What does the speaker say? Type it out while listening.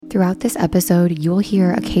Throughout this episode, you'll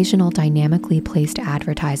hear occasional dynamically placed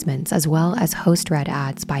advertisements as well as host-read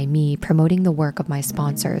ads by me promoting the work of my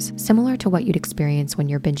sponsors, similar to what you'd experience when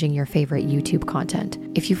you're binging your favorite YouTube content.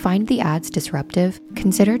 If you find the ads disruptive,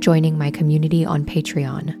 consider joining my community on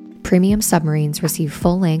Patreon. Premium Submarines receive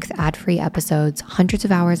full-length, ad-free episodes, hundreds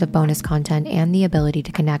of hours of bonus content, and the ability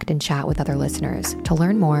to connect and chat with other listeners. To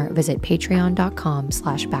learn more, visit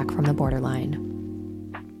patreon.com/backfromtheborderline.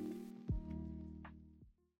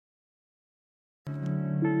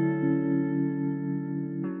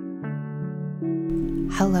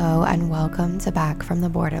 Hello and welcome to Back from the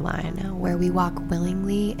Borderline, where we walk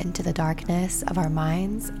willingly into the darkness of our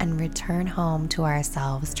minds and return home to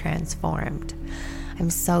ourselves transformed.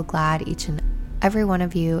 I'm so glad each and every one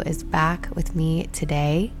of you is back with me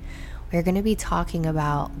today. We're going to be talking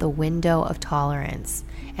about the window of tolerance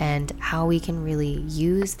and how we can really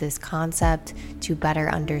use this concept to better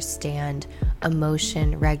understand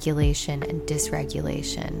emotion regulation and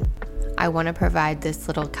dysregulation. I want to provide this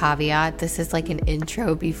little caveat. This is like an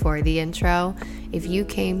intro before the intro. If you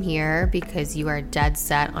came here because you are dead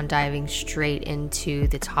set on diving straight into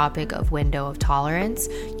the topic of window of tolerance,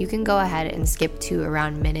 you can go ahead and skip to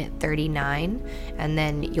around minute 39, and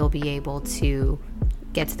then you'll be able to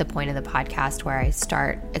get to the point of the podcast where I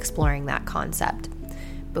start exploring that concept.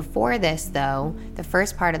 Before this, though, the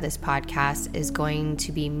first part of this podcast is going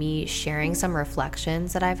to be me sharing some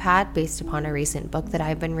reflections that I've had based upon a recent book that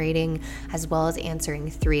I've been reading, as well as answering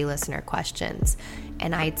 3 listener questions.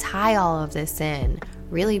 And I tie all of this in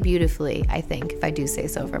really beautifully, I think, if I do say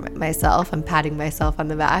so for myself. I'm patting myself on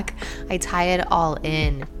the back. I tie it all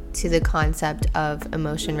in to the concept of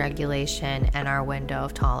emotion regulation and our window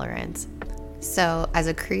of tolerance. So as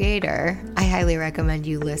a creator, I highly recommend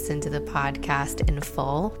you listen to the podcast in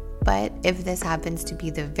full. But if this happens to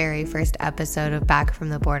be the very first episode of Back from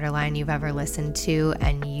the Borderline you've ever listened to,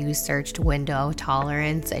 and you searched window of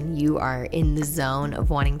tolerance and you are in the zone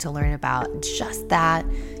of wanting to learn about just that,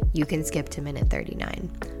 you can skip to minute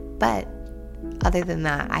 39. But other than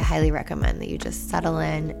that, I highly recommend that you just settle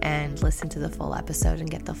in and listen to the full episode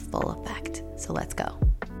and get the full effect. So let's go.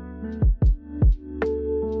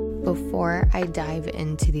 Before I dive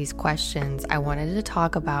into these questions, I wanted to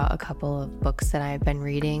talk about a couple of books that I've been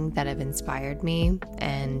reading that have inspired me.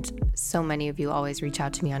 And so many of you always reach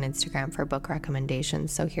out to me on Instagram for book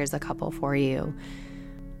recommendations, so here's a couple for you.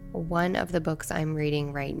 One of the books I'm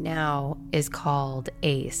reading right now is called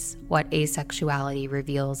Ace: What Asexuality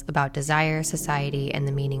Reveals About Desire, Society, and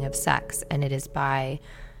the Meaning of Sex. And it is by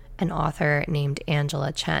an author named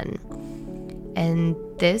Angela Chen. And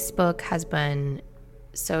this book has been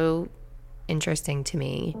so interesting to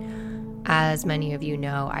me. As many of you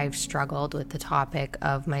know, I've struggled with the topic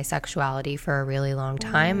of my sexuality for a really long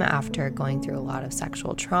time after going through a lot of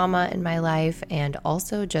sexual trauma in my life, and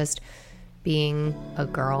also just being a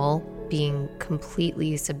girl, being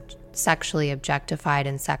completely sexually objectified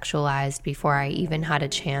and sexualized before I even had a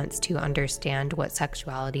chance to understand what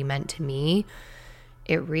sexuality meant to me.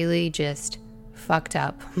 It really just fucked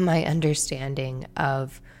up my understanding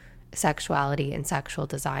of sexuality and sexual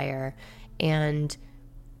desire. And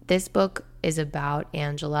this book is about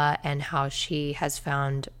Angela and how she has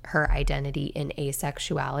found her identity in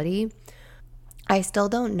asexuality. I still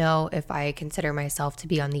don't know if I consider myself to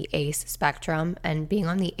be on the ace spectrum, and being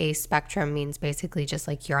on the ace spectrum means basically just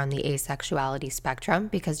like you're on the asexuality spectrum,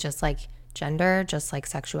 because just like gender, just like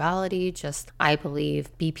sexuality, just I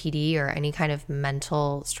believe BPD or any kind of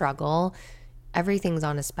mental struggle, everything's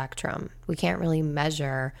on a spectrum. We can't really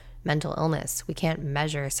measure mental illness. We can't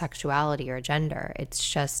measure sexuality or gender. It's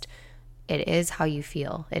just, it is how you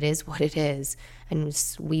feel. It is what it is. And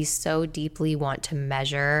we so deeply want to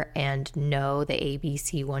measure and know the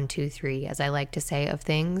ABC 1, 2, 3, as I like to say, of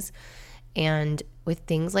things. And with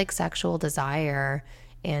things like sexual desire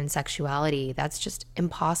and sexuality, that's just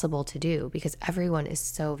impossible to do because everyone is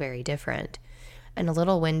so very different. And a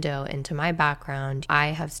little window into my background, I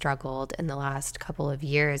have struggled in the last couple of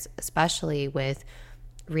years, especially with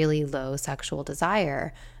really low sexual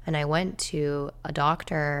desire. And I went to a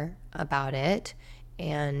doctor about it,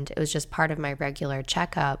 and it was just part of my regular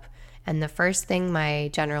checkup. And the first thing my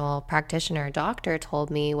general practitioner doctor told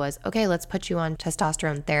me was, okay, let's put you on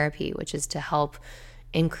testosterone therapy, which is to help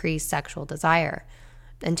increase sexual desire.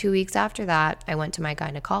 And 2 weeks after that, I went to my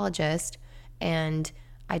gynecologist, and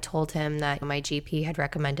I told him that my GP had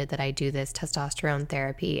recommended that I do this testosterone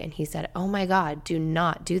therapy. And he said, oh my God, do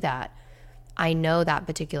not do that. I know that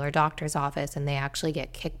particular doctor's office, and they actually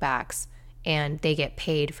get kickbacks, and they get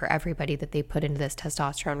paid for everybody that they put into this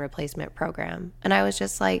testosterone replacement program. And I was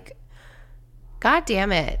just like, God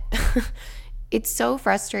damn it. it's so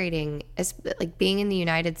frustrating, like being in the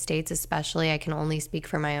United States, especially. I can only speak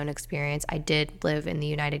from my own experience. I did live in the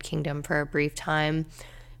United Kingdom for a brief time,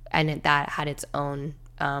 and that had its own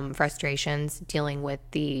frustrations dealing with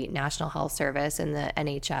the National Health Service and the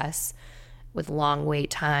NHS with long wait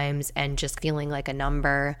times and just feeling like a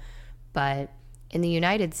number. But in the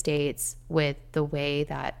United States, with the way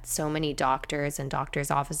that so many doctors and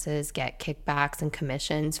doctors' offices get kickbacks and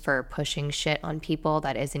commissions for pushing shit on people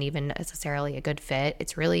that isn't even necessarily a good fit,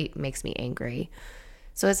 it really makes me angry.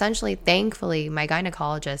 So essentially, thankfully, my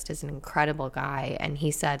gynecologist is an incredible guy, and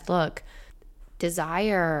he said, look,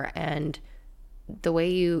 desire and the way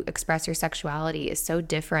you express your sexuality is so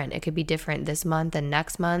different. It could be different this month and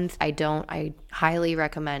next month. I highly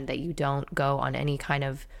recommend that you don't go on any kind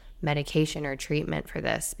of medication or treatment for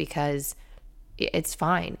this, because it's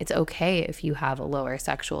fine. It's okay if you have a lower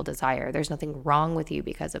sexual desire. There's nothing wrong with you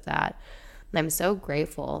because of that. And I'm so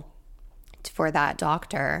grateful for that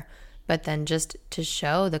doctor. But then just to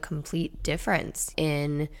show the complete difference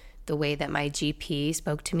in the way that my GP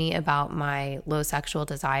spoke to me about my low sexual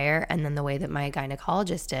desire and then the way that my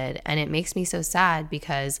gynecologist did. And it makes me so sad,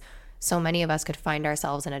 because so many of us could find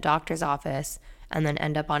ourselves in a doctor's office and then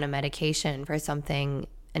end up on a medication for something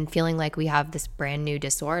and feeling like we have this brand new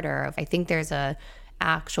disorder. I think there's a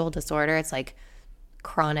actual disorder. It's like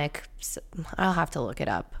chronic. I'll have to look it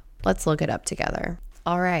up. Let's look it up together.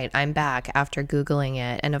 All right, I'm back after Googling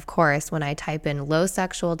it. And of course, when I type in low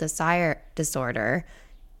sexual desire disorder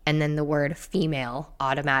and then the word female,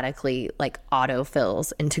 automatically like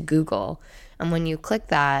autofills into Google. And when you click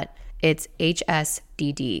that, it's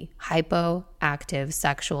HSDD, hypoactive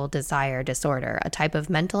sexual desire disorder, a type of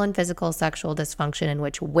mental and physical sexual dysfunction in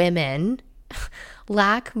which women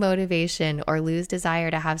lack motivation or lose desire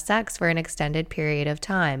to have sex for an extended period of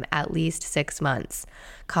time, at least 6 months,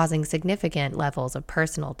 causing significant levels of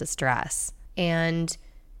personal distress. And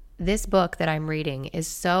this book that I'm reading is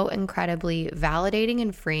so incredibly validating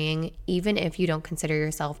and freeing, even if you don't consider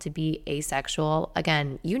yourself to be asexual.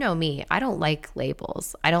 Again, you know me, I don't like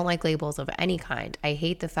labels. I don't like labels of any kind. I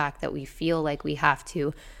hate the fact that we feel like we have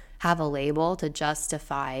to have a label to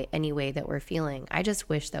justify any way that we're feeling. I just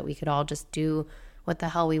wish that we could all just do what the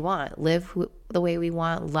hell we want, live the way we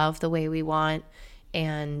want, love the way we want,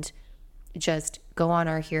 and just go on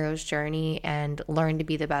our hero's journey and learn to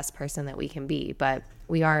be the best person that we can be. But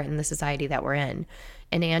we are in the society that we're in.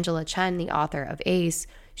 And Angela Chen, the author of ACE,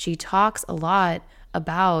 she talks a lot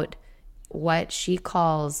about what she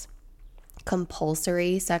calls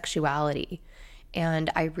compulsory sexuality. And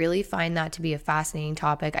I really find that to be a fascinating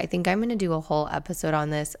topic. I think I'm going to do a whole episode on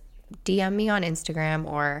this. DM me on Instagram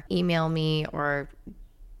or email me or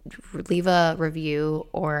leave a review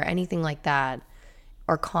or anything like that,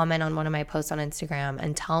 or comment on one of my posts on Instagram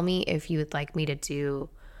and tell me if you would like me to do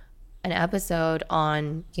an episode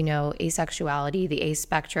on, asexuality, the ace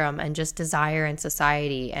spectrum, and just desire in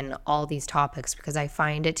society and all these topics, because I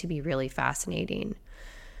find it to be really fascinating.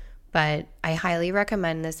 But I highly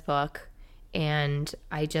recommend this book, and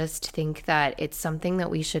I just think that it's something that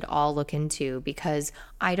we should all look into, because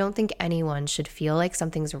I don't think anyone should feel like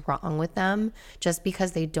something's wrong with them just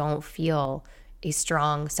because they don't feel a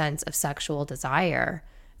strong sense of sexual desire.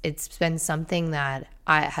 It's been something that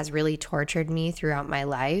has really tortured me throughout my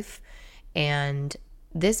life. And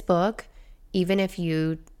this book, even if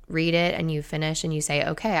you read it and you finish and you say,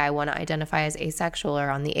 okay, I want to identify as asexual or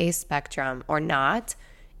on the ace spectrum or not,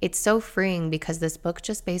 it's so freeing, because this book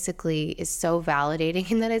just basically is so validating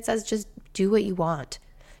in that it says just do what you want,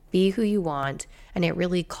 be who you want. And it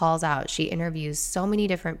really calls out. She interviews so many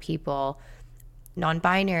different people,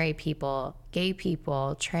 non-binary people, gay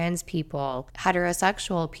people, trans people,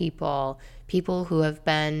 heterosexual people, people who have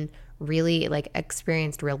been really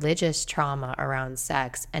experienced religious trauma around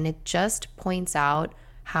sex. And it just points out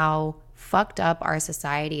how fucked up our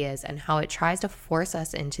society is and how it tries to force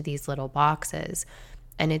us into these little boxes.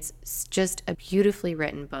 And it's just a beautifully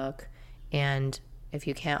written book. And if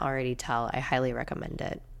you can't already tell, I highly recommend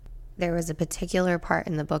it. There was a particular part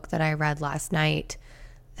in the book that I read last night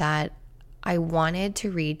that I wanted to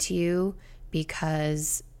read to you,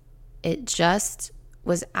 because it just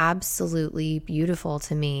was absolutely beautiful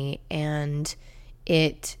to me, and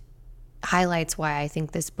it highlights why I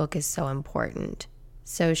think this book is so important.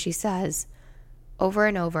 So she says, over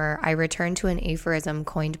and over, I return to an aphorism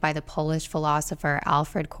coined by the Polish philosopher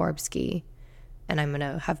Alfred Korbski, and I'm going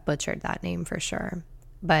to have butchered that name for sure.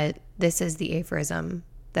 But this is the aphorism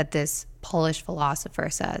that this Polish philosopher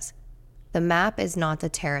says: the map is not the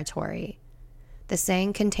territory. The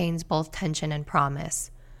saying contains both tension and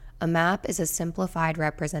promise. A map is a simplified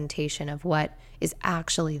representation of what is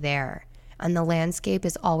actually there, and the landscape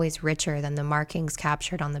is always richer than the markings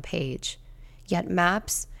captured on the page. Yet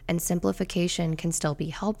maps and simplification can still be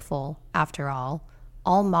helpful. After all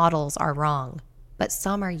models are wrong, but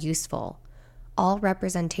some are useful. All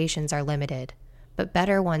representations are limited, but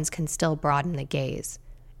better ones can still broaden the gaze.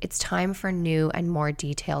 It's time for new and more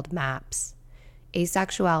detailed maps.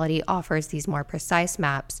 Asexuality offers these more precise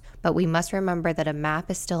maps, but we must remember that a map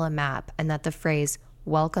is still a map and that the phrase,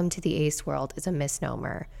 "Welcome to the Ace World," is a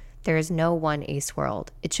misnomer. There is no one Ace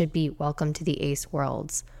World. It should be "Welcome to the Ace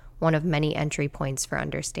Worlds," one of many entry points for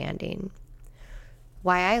understanding.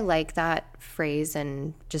 Why I like that phrase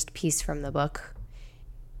and just piece from the book,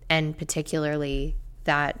 and particularly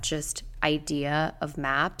that just idea of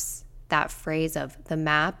maps, that phrase of "the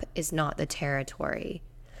map is not the territory,"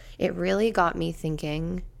 it really got me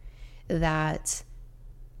thinking that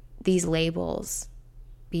these labels,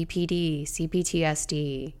 BPD,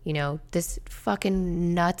 CPTSD, this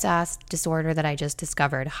fucking nuts-ass disorder that I just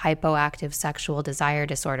discovered, hypoactive sexual desire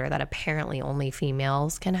disorder that apparently only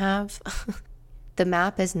females can have. The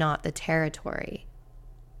map is not the territory.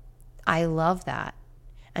 I love that.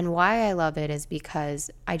 And why I love it is because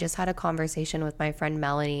I just had a conversation with my friend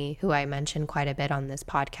Melanie, who I mentioned quite a bit on this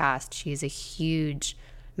podcast. She's a huge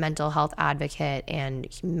mental health advocate and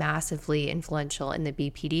massively influential in the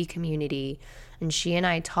BPD community. And she and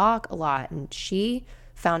I talk a lot, and she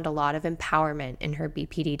found a lot of empowerment in her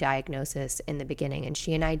BPD diagnosis in the beginning. And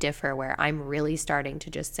she and I differ, where I'm really starting to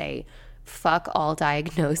just say, fuck all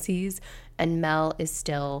diagnoses. And Mel is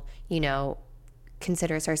still,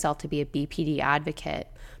 considers herself to be a BPD advocate.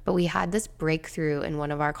 But we had this breakthrough in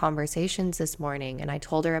one of our conversations this morning, and I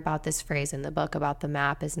told her about this phrase in the book about the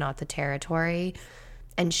map is not the territory.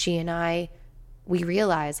 And she and I, we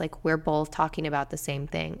realized we're both talking about the same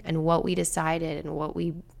thing. And what we decided and what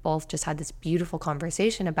we both just had this beautiful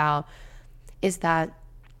conversation about is that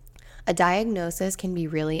a diagnosis can be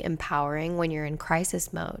really empowering when you're in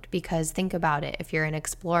crisis mode. Because think about it, if you're an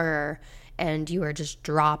explorer and you are just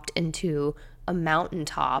dropped into a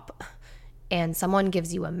mountaintop and someone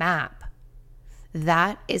gives you a map,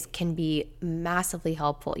 that can be massively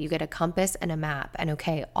helpful. You get a compass and a map, and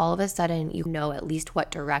okay, all of a sudden you know at least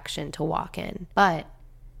what direction to walk in. But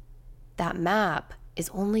that map is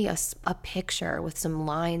only a picture with some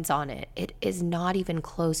lines on it. It is not even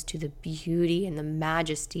close to the beauty and the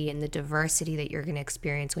majesty and the diversity that you're going to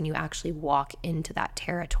experience when you actually walk into that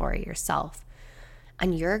territory yourself.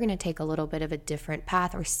 And you're going to take a little bit of a different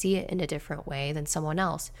path or see it in a different way than someone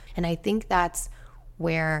else. And I think that's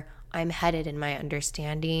where I'm headed in my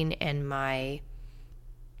understanding and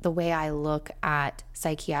the way I look at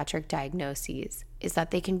psychiatric diagnoses, is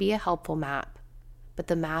that they can be a helpful map, but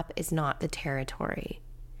the map is not the territory.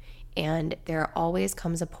 And there always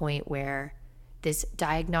comes a point where this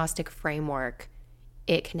diagnostic framework,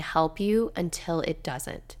 it can help you until it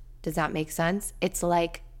doesn't. Does that make sense? It's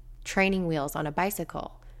like training wheels on a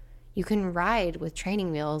bicycle. You can ride with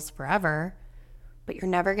training wheels forever, but you're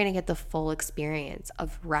never going to get the full experience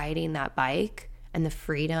of riding that bike and the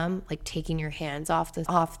freedom, taking your hands off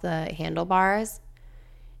the handlebars.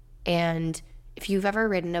 And if you've ever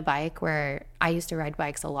ridden a bike, where I used to ride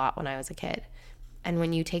bikes a lot when I was a kid, and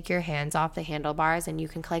when you take your hands off the handlebars and you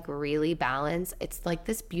can really balance, it's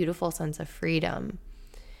this beautiful sense of freedom.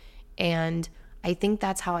 And I think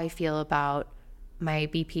that's how I feel about my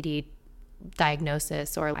BPD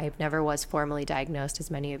diagnosis, or I never was formally diagnosed,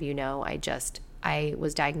 as many of you know. I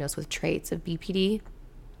was diagnosed with traits of BPD,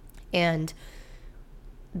 and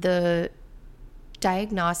the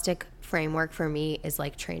diagnostic framework for me is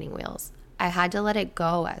like training wheels. I had to let it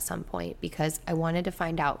go at some point because I wanted to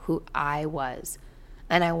find out who I was,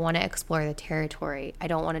 and I want to explore the territory. I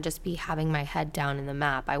don't want to just be having my head down in the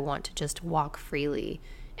map. I want to just walk freely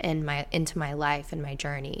into my life and my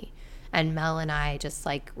journey. And Mel and I just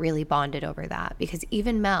really bonded over that, because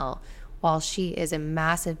even Mel, while she is a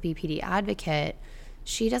massive BPD advocate,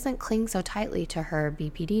 she doesn't cling so tightly to her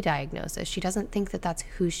BPD diagnosis. She doesn't think that that's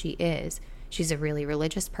who she is. She's a really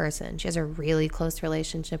religious person. She has a really close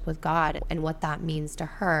relationship with God and what that means to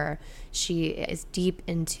her. She is deep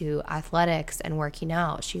into athletics and working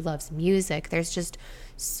out. She loves music. There's just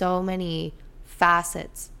so many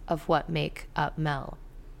facets of what make up Mel.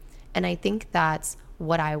 And I think that's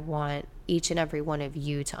what I want each and every one of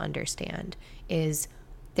you to understand, is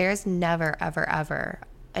there's never, ever, ever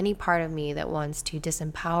any part of me that wants to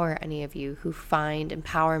disempower any of you who find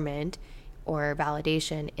empowerment or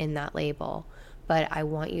validation in that label. But I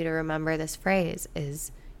want you to remember this phrase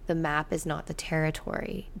is, the map is not the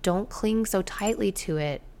territory. Don't cling so tightly to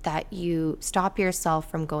it that you stop yourself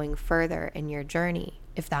from going further in your journey,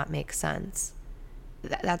 if that makes sense.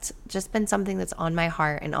 that's just been something that's on my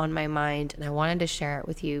heart and on my mind, and I wanted to share it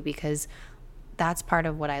with you because that's part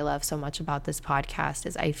of what I love so much about this podcast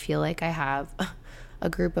is I feel like I have a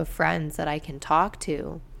group of friends that I can talk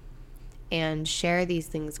to and share these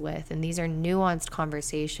things with. And these are nuanced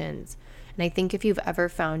conversations. And I think if you've ever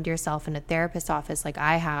found yourself in a therapist's office like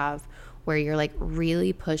I have, where you're like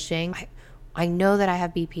really pushing, I know that I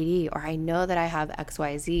have BPD or I know that I have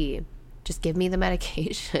XYZ, just give me the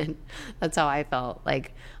medication. That's how I felt.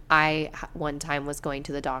 Like I one time was going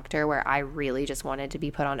to the doctor where I really just wanted to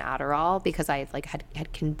be put on Adderall because I like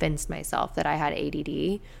had convinced myself that I had ADD,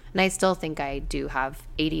 and I still think I do have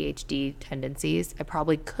ADHD tendencies. I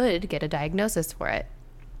probably could get a diagnosis for it,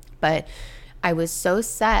 but I was so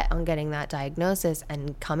set on getting that diagnosis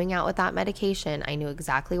and coming out with that medication. I knew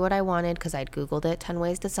exactly what I wanted because I'd Googled it 10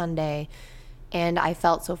 ways to Sunday. And I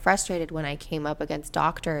felt so frustrated when I came up against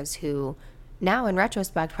doctors who now in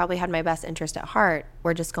retrospect probably had my best interest at heart.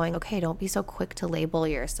 Were just going, okay, don't be so quick to label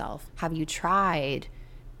yourself. Have you tried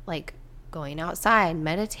like going outside,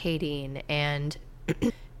 meditating, and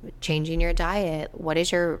changing your diet? What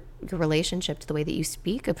is your relationship to the way that you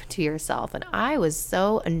speak to yourself? And I was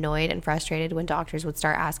so annoyed and frustrated when doctors would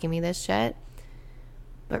start asking me this shit.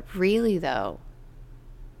 But really though,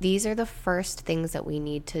 these are the first things that we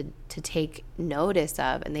need to take notice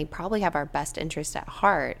of, and they probably have our best interest at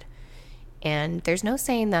heart. And there's no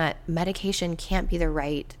saying that medication can't be the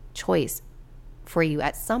right choice for you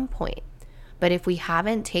at some point. But if we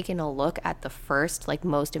haven't taken a look at the first, like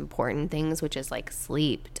most important things, which is like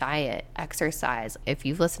sleep, diet, exercise. If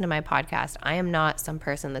you've listened to my podcast, I am not some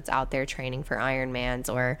person that's out there training for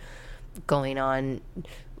Ironmans or going on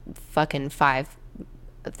fucking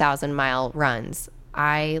 5,000-mile runs.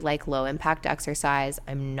 I like low impact exercise.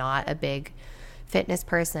 I'm not a big fitness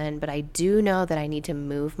person, but I do know that I need to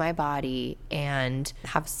move my body and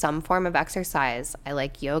have some form of exercise. I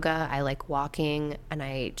like yoga, I like walking, and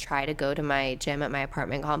I try to go to my gym at my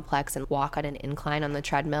apartment complex and walk on an incline on the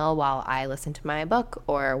treadmill while I listen to my book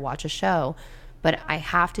or watch a show. But I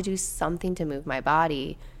have to do something to move my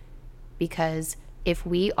body, because if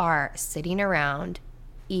we are sitting around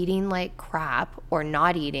eating like crap or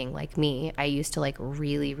not eating like me, I used to like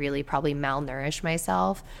really probably malnourish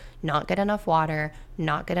myself, not get enough water,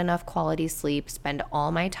 not get enough quality sleep, spend all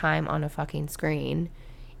my time on a fucking screen,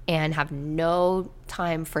 and have no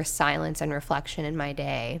time for silence and reflection in my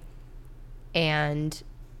day, and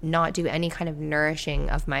not do any kind of nourishing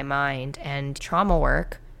of my mind and trauma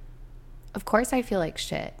work. Of course I feel like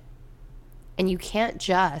shit. And you can't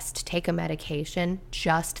just take a medication,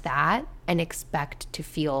 just that, and expect to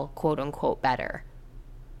feel quote unquote better.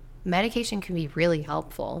 Medication can be really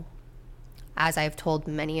helpful. As I've told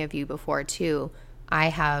many of you before too, I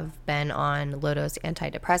have been on low-dose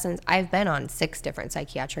antidepressants. I've been on 6 different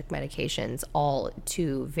psychiatric medications, all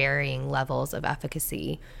to varying levels of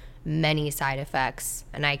efficacy, many side effects,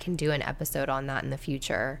 and I can do an episode on that in the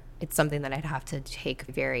future. It's something that I'd have to take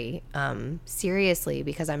very seriously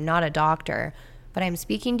because I'm not a doctor, but I'm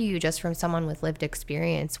speaking to you just from someone with lived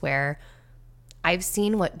experience where I've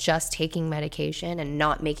seen what just taking medication and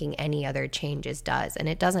not making any other changes does, and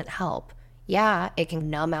it doesn't help. Yeah, it can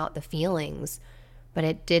numb out the feelings, but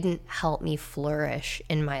it didn't help me flourish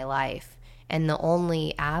in my life. And the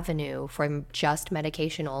only avenue for just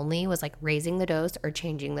medication only was like raising the dose or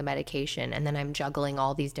changing the medication. And then I'm juggling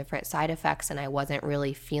all these different side effects, and I wasn't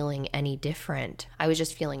really feeling any different. I was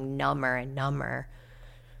just feeling number and number,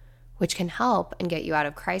 which can help and get you out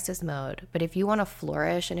of crisis mode. But if you want to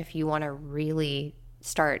flourish and if you want to really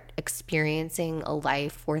start experiencing a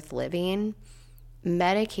life worth living,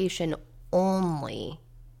 medication only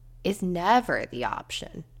is never the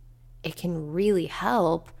option. It can really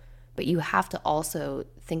help, but you have to also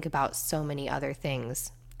think about so many other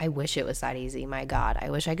things. I wish it was that easy. My God, I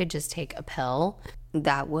wish I could just take a pill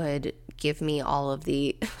that would give me all of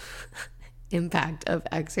the impact of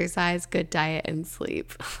exercise, good diet, and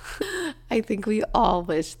sleep. I think we all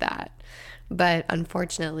wish that. But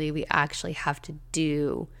unfortunately, we actually have to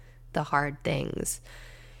do the hard things.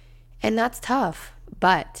 And that's tough,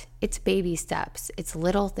 but it's baby steps. It's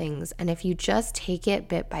little things. And if you just take it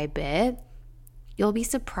bit by bit, you'll be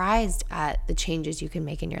surprised at the changes you can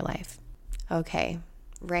make in your life. Okay,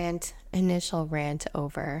 initial rant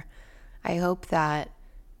over. I hope that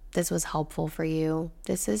this was helpful for you.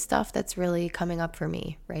 This is stuff that's really coming up for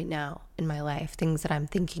me right now in my life, things that I'm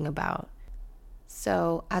thinking about.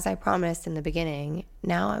 So as I promised in the beginning,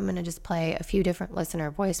 now I'm going to just play a few different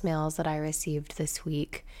listener voicemails that I received this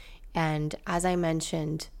week. And as I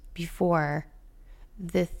mentioned before,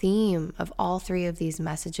 the theme of all 3 of these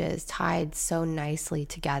messages tied so nicely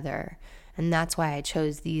together. And that's why I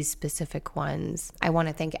chose these specific ones. I want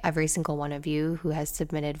to thank every single one of you who has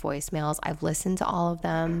submitted voicemails. I've listened to all of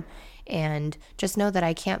them, and just know that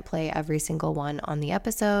I can't play every single one on the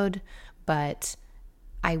episode, but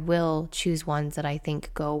I will choose ones that I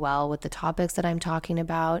think go well with the topics that I'm talking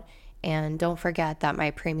about. And don't forget that my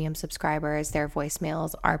premium subscribers, their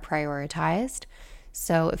voicemails are prioritized.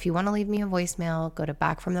 So if you want to leave me a voicemail, go to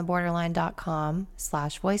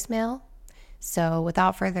backfromtheborderline.com/voicemail. So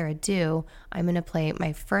without further ado, I'm going to play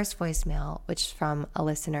my first voicemail, which is from a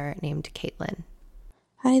listener named Caitlin.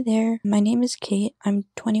 Hi there, my name is Kate. I'm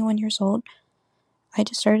 21 years old. I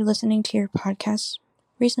just started listening to your podcast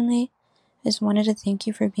recently. I just wanted to thank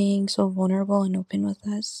you for being so vulnerable and open with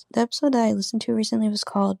us. The episode that I listened to recently was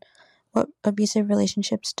called What Abusive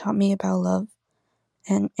Relationships Taught Me About Love,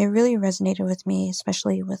 and it really resonated with me,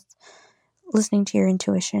 especially with listening to your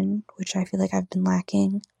intuition, which I feel like I've been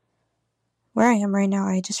lacking. Where I am right now,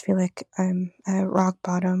 I just feel like I'm at rock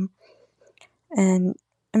bottom, and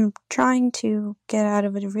I'm trying to get out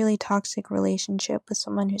of a really toxic relationship with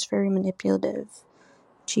someone who's very manipulative,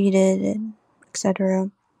 cheated, and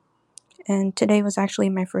etc. And today was actually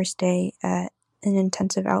my first day at an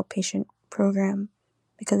intensive outpatient program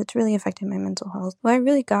because it's really affected my mental health. What I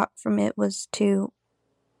really got from it was to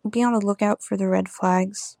be on the lookout for the red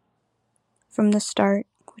flags from the start,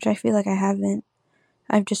 which I feel like I haven't.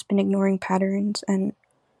 I've just been ignoring patterns, and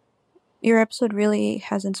your episode really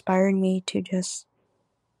has inspired me to just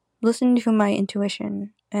listen to my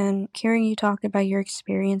intuition, and hearing you talk about your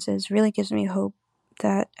experiences really gives me hope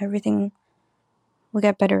that everything will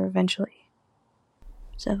get better eventually.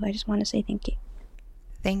 So I just want to say thank you.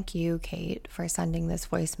 Thank you, Kate, for sending this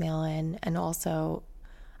voicemail in. And also,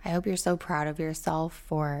 I hope you're so proud of yourself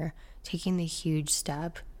for taking the huge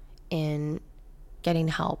step in getting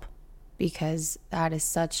help, because that is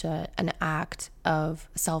such an act of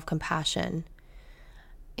self-compassion.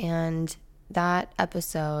 And that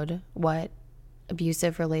episode, What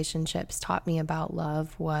Abusive Relationships Taught Me About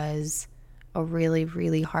Love, was a really,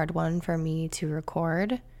 really hard one for me to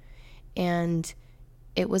record. And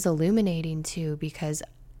it was illuminating too, because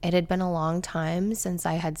it had been a long time since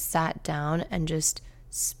I had sat down and just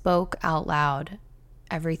spoke out loud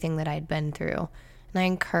everything that I'd been through. And I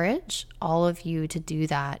encourage all of you to do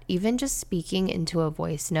that, even just speaking into a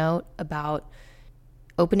voice note, about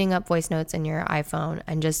opening up voice notes in your iPhone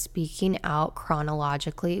and just speaking out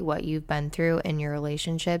chronologically what you've been through in your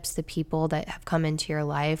relationships, the people that have come into your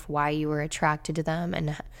life, why you were attracted to them,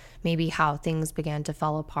 and maybe how things began to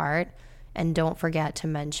fall apart. And don't forget to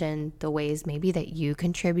mention the ways maybe that you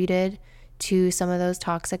contributed to some of those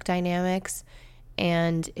toxic dynamics.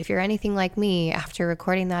 And if you're anything like me, after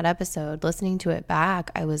recording that episode, listening to it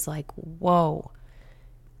back, I was like, whoa,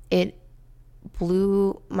 it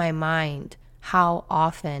blew my mind how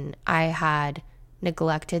often I had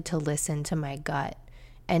neglected to listen to my gut.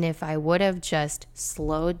 And if I would have just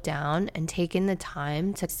slowed down and taken the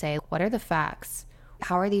time to say, what are the facts?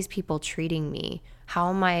 How are these people treating me? How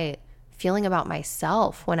am I feeling about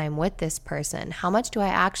myself when I'm with this person? How much do I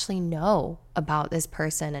actually know about this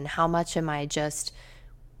person? And how much am I just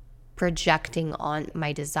projecting on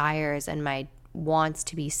my desires and my wants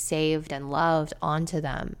to be saved and loved onto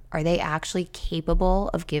them? Are they actually capable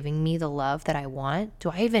of giving me the love that I want? Do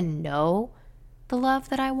I even know the love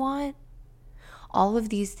that I want? All of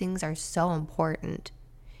these things are so important.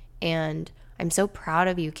 And I'm so proud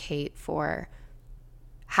of you, Kate, for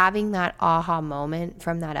having that aha moment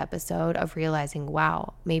from that episode of realizing,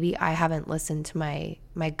 wow, maybe I haven't listened to my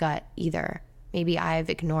gut either. Maybe I've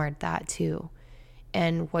ignored that too.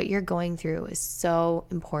 And what you're going through is so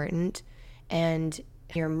important. And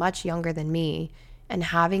you're much younger than me. And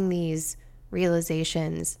having these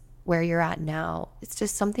realizations where you're at now, it's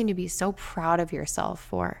just something to be so proud of yourself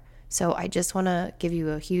for. So I just want to give you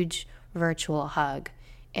a huge virtual hug.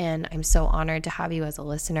 And I'm so honored to have you as a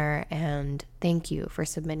listener. And thank you for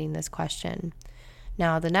submitting this question.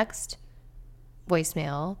 Now, the next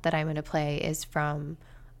voicemail that I'm going to play is from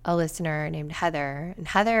a listener named Heather. And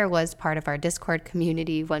Heather was part of our Discord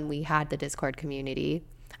community when we had the Discord community.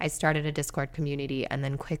 I started a Discord community and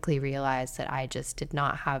then quickly realized that I just did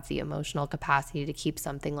not have the emotional capacity to keep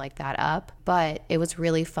something like that up. But it was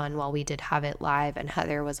really fun while we did have it live, and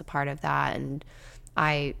Heather was a part of that. And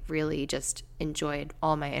I really just enjoyed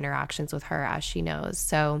all my interactions with her, as she knows.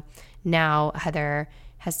 So now Heather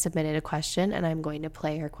has submitted a question, and I'm going to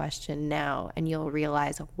play her question now, and you'll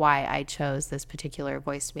realize why I chose this particular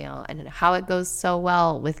voicemail and how it goes so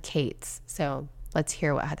well with Kate's. So let's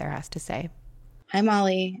hear what Heather has to say. Hi,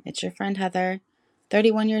 Molly. It's your friend Heather,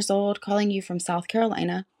 31 years old, calling you from South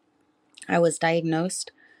Carolina. I was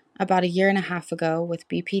diagnosed about a year and a half ago with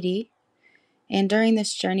BPD. And during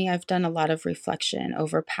this journey, I've done a lot of reflection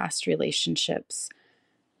over past relationships.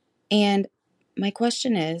 And my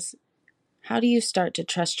question is, how do you start to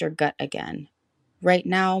trust your gut again? Right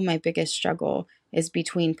now, my biggest struggle is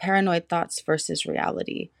between paranoid thoughts versus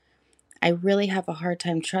reality. I really have a hard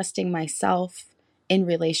time trusting myself in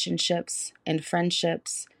relationships and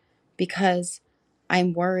friendships because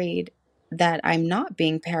I'm worried that I'm not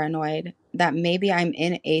being paranoid, that maybe I'm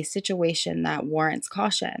in a situation that warrants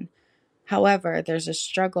caution. However, there's a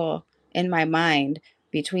struggle in my mind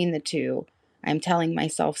between the two. I'm telling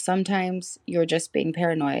myself sometimes you're just being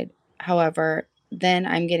paranoid. However, then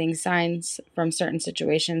I'm getting signs from certain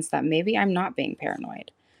situations that maybe I'm not being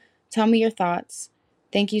paranoid. Tell me your thoughts.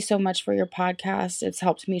 Thank you so much for your podcast. It's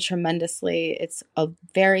helped me tremendously. It's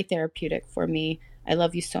very therapeutic for me. I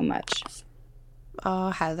love you so much. Oh,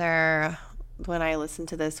 Heather, when I listened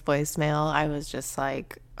to this voicemail, I was just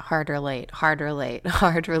like, hard relate, hard relate,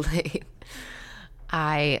 hard relate.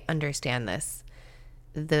 I understand this.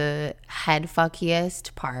 The head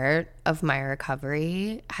fuckiest part of my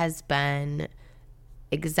recovery has been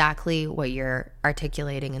exactly what you're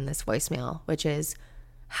articulating in this voicemail, which is,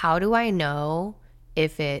 how do I know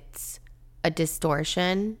if it's a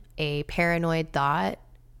distortion, a paranoid thought?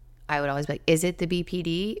 I would always be like, is it the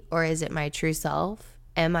BPD or is it my true self?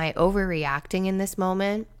 Am I overreacting in this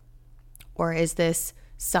moment? Or is this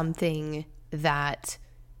something that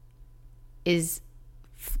is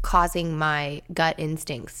causing my gut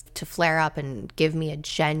instincts to flare up and give me a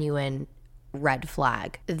genuine red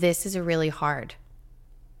flag? This is really hard.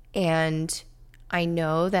 And I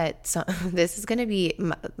know that this is going to be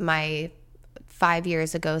my 5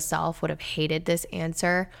 years ago self would have hated this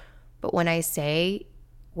answer. But when I say,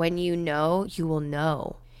 when you know, you will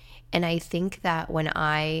know. And I think that when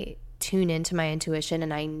I tune into my intuition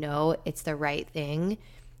and I know it's the right thing,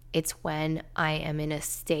 it's when I am in a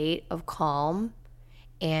state of calm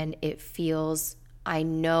and it feels, I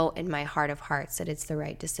know in my heart of hearts that it's the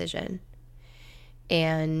right decision.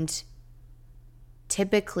 And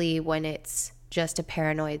typically when it's just a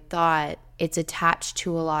paranoid thought, it's attached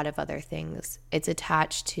to a lot of other things. It's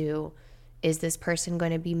attached to, is this person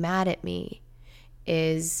going to be mad at me?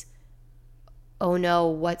 Is, oh no,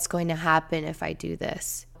 what's going to happen if I do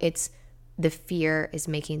this? It's the fear is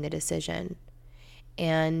making the decision.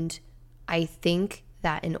 And I think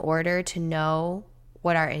that in order to know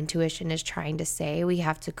what our intuition is trying to say, we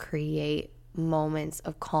have to create moments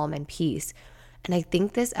of calm and peace. And I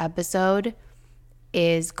think this episode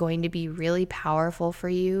is going to be really powerful for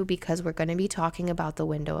you because we're going to be talking about the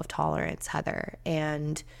window of tolerance, Heather.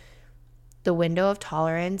 And the window of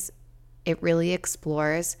tolerance, it really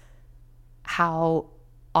explores how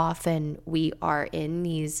often we are in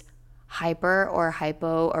these hyper or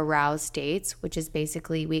hypo aroused states, which is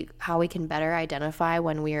basically how we can better identify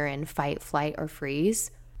when we are in fight, flight, or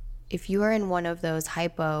freeze. If you are in one of those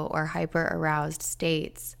hypo or hyper aroused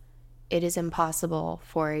states, it is impossible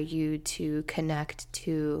for you to connect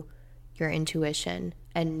to your intuition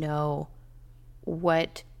and know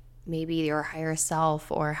what maybe your higher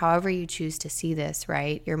self, or however you choose to see this,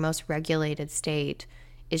 right? Your most regulated state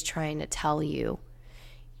is trying to tell you.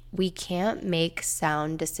 We can't make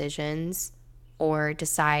sound decisions or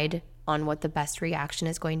decide on what the best reaction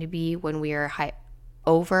is going to be when we are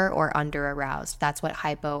over or under aroused. That's what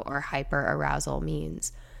hypo or hyper arousal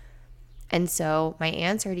means. And so my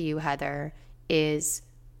answer to you, Heather, is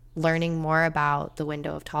learning more about the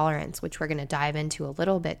window of tolerance, which we're going to dive into a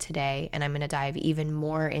little bit today. And I'm going to dive even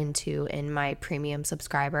more into in my premium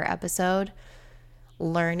subscriber episode,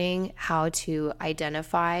 learning how to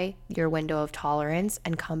identify your window of tolerance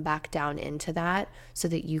and come back down into that so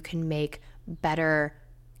that you can make better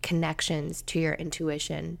connections to your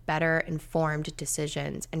intuition, better informed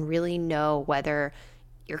decisions, and really know whether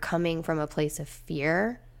you're coming from a place of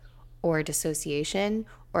fear or dissociation,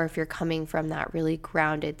 or if you're coming from that really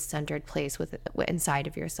grounded, centered place inside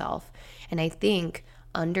of yourself. And I think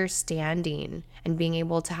understanding and being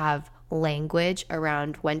able to have language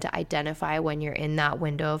around when to identify when you're in that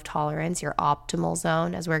window of tolerance, your optimal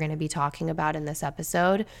zone, as we're going to be talking about in this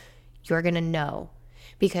episode, you're going to know.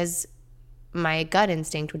 Because my gut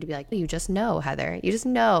instinct would be like, you just know, Heather. You just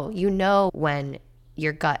know. You know when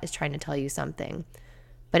your gut is trying to tell you something.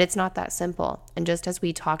 But it's not that simple. And just as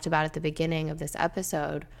we talked about at the beginning of this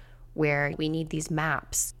episode, where we need these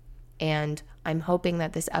maps, and I'm hoping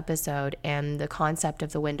that this episode and the concept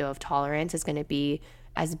of the window of tolerance is going to be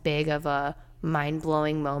as big of a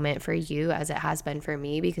mind-blowing moment for you as it has been for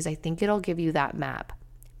me, because I think it'll give you that map.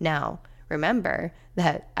 Now, remember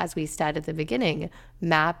that, as we said at the beginning,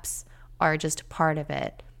 maps are just part of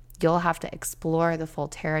it. you'll have to explore the full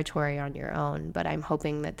territory on your own. But I'm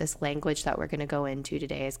hoping that this language that we're going to go into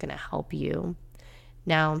today is going to help you.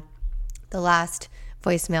 Now, the last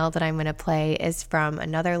voicemail that I'm going to play is from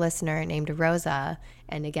another listener named Rosa.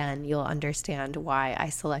 And again, you'll understand why I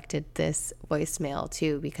selected this voicemail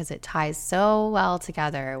too, because it ties so well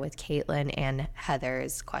together with Caitlin and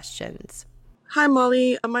Heather's questions. Hi,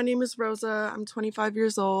 Molly. My name is Rosa. I'm 25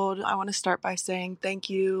 years old. I want to start by saying thank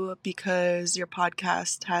you because your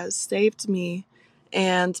podcast has saved me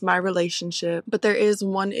and my relationship. But there is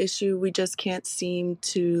one issue we just can't seem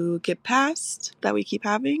to get past that we keep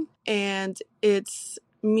having. And it's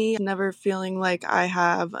me never feeling like I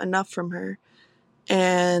have enough from her.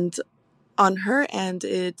 And on her end,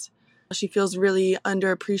 she feels really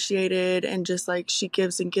underappreciated and just like she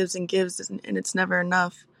gives and gives and gives and it's never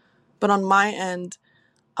enough. But on my end,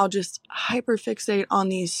 I'll just hyperfixate on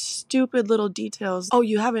these stupid little details. Oh,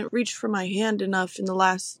 you haven't reached for my hand enough in the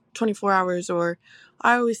last 24 hours. Or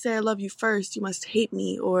I always say I love you first. You must hate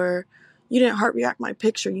me. Or you didn't heart react my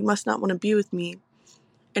picture. You must not want to be with me.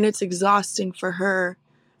 And it's exhausting for her.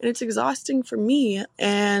 And it's exhausting for me.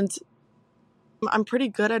 And I'm pretty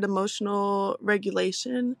good at emotional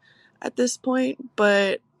regulation at this point.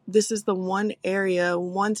 But this is the one area,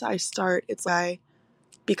 once I start, it's like I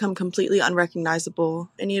become completely unrecognizable.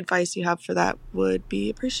 Any advice you have for that would be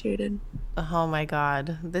appreciated. Oh my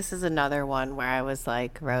God. This is another one where I was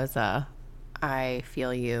like, Rosa, I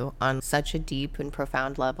feel you on such a deep and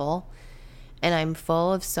profound level. And I'm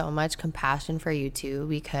full of so much compassion for you too,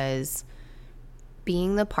 because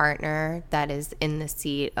being the partner that is in the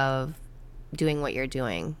seat of doing what you're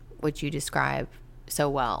doing, which you describe so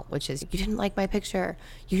well, which is you didn't like my picture.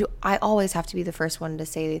 I always have to be the first one to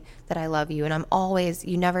say that I love you, and I'm always,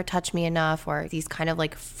 you never touch me enough, or these kind of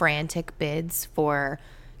like frantic bids for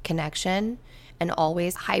connection, and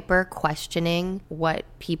always hyper questioning what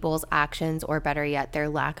people's actions, or better yet, their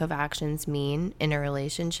lack of actions mean in a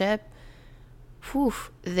relationship. Whew,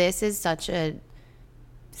 this is such a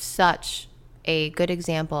good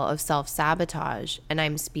example of self-sabotage, and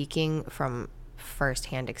I'm speaking from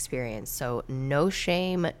firsthand experience, so no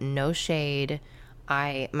shame, no shade.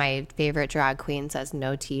 My favorite drag queen says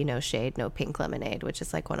no tea, no shade, no pink lemonade, which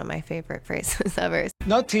is like one of my favorite phrases ever.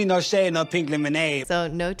 No tea, no shade, no pink lemonade. So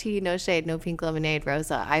no tea, no shade, no pink lemonade,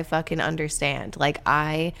 Rosa. I fucking understand. Like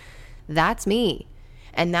that's me.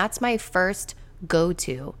 And that's my first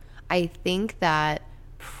go-to. I think that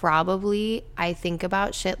probably I think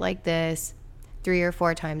about shit like this 3 or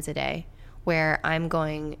 4 times a day, where I'm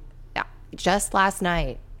going, just last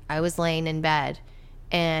night, I was laying in bed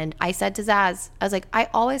and I said to Zaz, I was like, I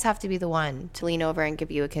always have to be the one to lean over and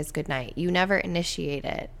give you a kiss goodnight. You never initiate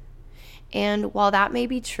it. And while that may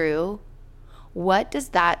be true, what does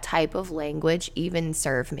that type of language even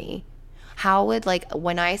serve me? How would, like,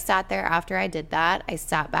 when I sat there after I did that, I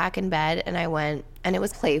sat back in bed and I went, and it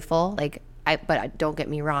was playful, like, but don't get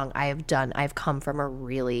me wrong, I've come from a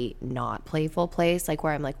really not playful place, like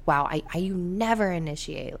where I'm like, wow, you never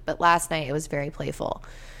initiate. But last night it was very playful.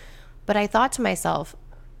 But I thought to myself,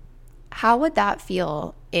 how would that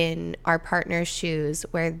feel in our partner's shoes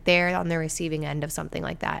where they're on the receiving end of something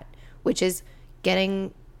like that, which is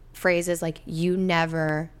getting phrases like, you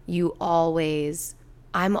never, you always,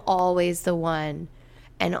 I'm always the one.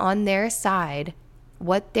 And on their side,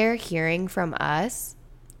 what they're hearing from us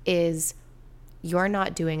is, you're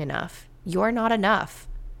not doing enough. You're not enough.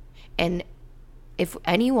 And if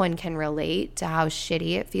anyone can relate to how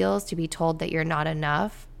shitty it feels to be told that you're not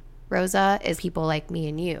enough, Rosa, is people like me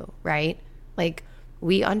and you, right? Like,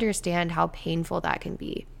 we understand how painful that can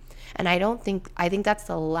be. And I think that's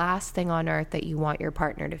the last thing on earth that you want your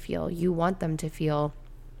partner to feel. You want them to feel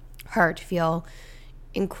heard, feel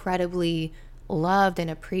incredibly loved and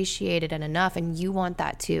appreciated and enough, and you want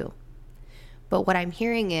that too. But what I'm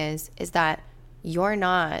hearing is that you're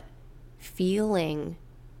not feeling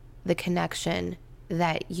the connection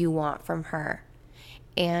that you want from her.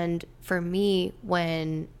 And for me,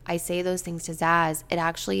 when I say those things to Zaz, it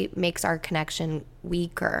actually makes our connection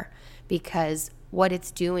weaker, because what it's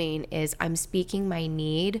doing is I'm speaking my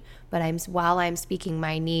need, but while I'm speaking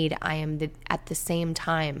my need, I am at the same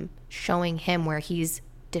time showing him where he's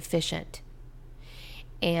deficient.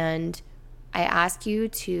 And I ask you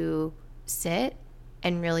to sit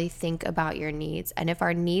and really think about your needs. And if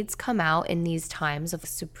our needs come out in these times of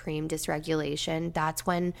supreme dysregulation, that's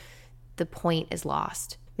when the point is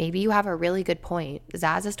lost. Maybe you have a really good point.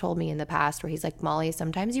 Zaz has told me in the past where he's like, Molly,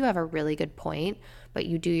 sometimes you have a really good point, but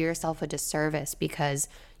you do yourself a disservice because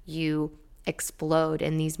you explode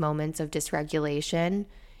in these moments of dysregulation,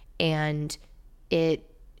 and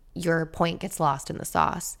your point gets lost in the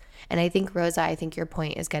sauce. And I think, Rosa, I think your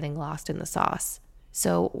point is getting lost in the sauce.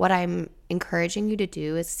 So what I'm encouraging you to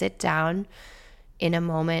do is sit down in a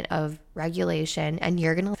moment of regulation, and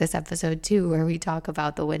you're going to like this episode too, where we talk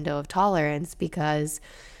about the window of tolerance, because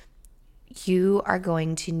you are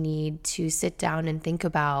going to need to sit down and think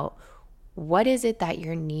about, what is it that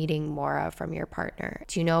you're needing more of from your partner?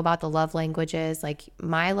 Do you know about the love languages? Like,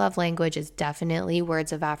 my love language is definitely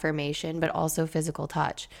words of affirmation, but also physical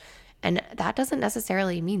touch. And that doesn't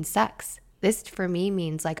necessarily mean sex. This for me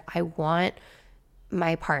means like, I want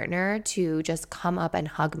my partner to just come up and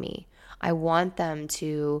hug me. I want them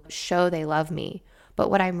to show they love me. But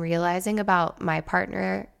what I'm realizing about my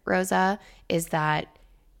partner, Rosa, is that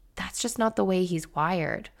that's just not the way he's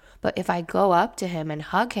wired. But if I go up to him and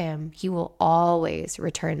hug him, he will always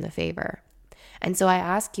return the favor. And so I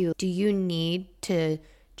ask you, do you need to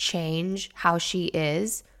change how she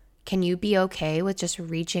is? Can you be okay with just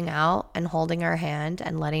reaching out and holding her hand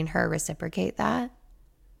and letting her reciprocate that?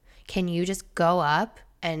 Can you just go up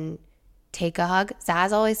and take a hug?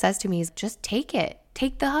 Zaz always says to me, just take it.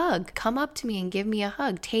 Take the hug. Come up to me and give me a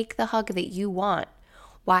hug. Take the hug that you want.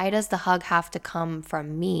 Why does the hug have to come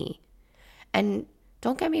from me? And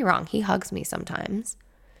don't get me wrong, he hugs me sometimes.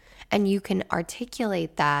 And you can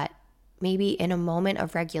articulate that maybe in a moment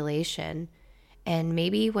of regulation. And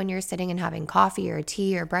maybe when you're sitting and having coffee or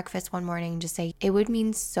tea or breakfast one morning, just say, it would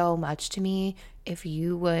mean so much to me if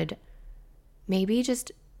you would maybe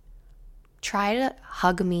just try to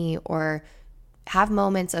hug me or have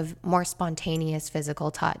moments of more spontaneous physical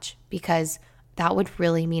touch, because that would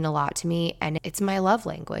really mean a lot to me. And it's my love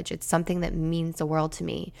language. It's something that means the world to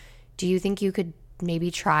me. Do you think you could maybe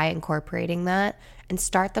try incorporating that and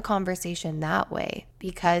start the conversation that way?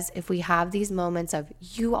 Because if we have these moments of,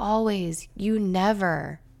 you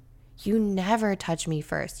never touch me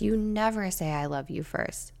first, you never say I love you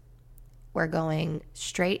first, we're going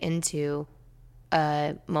straight into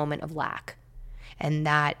a moment of lack. And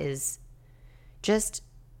that is just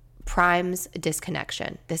primes a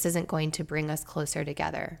disconnection. This isn't going to bring us closer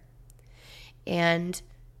together. And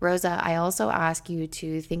Rosa, I also ask you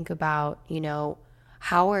to think about,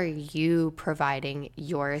 how are you providing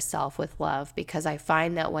yourself with love? Because I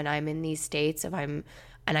find that when I'm in these states, if I'm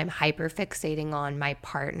hyper fixating on my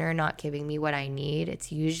partner not giving me what I need,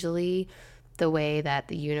 it's usually the way that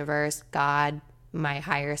the universe, God, my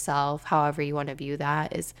higher self, however you want to view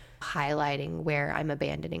that, is highlighting where I'm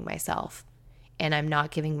abandoning myself and I'm not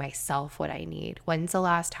giving myself what I need. When's the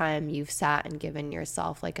last time you've sat and given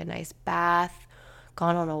yourself like a nice bath,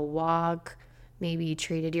 gone on a walk, maybe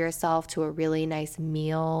treated yourself to a really nice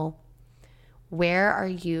meal? Where are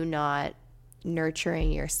you not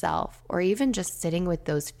nurturing yourself, or even just sitting with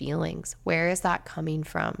those feelings? Where is that coming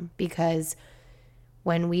from? Because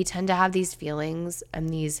when we tend to have these feelings and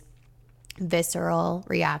these visceral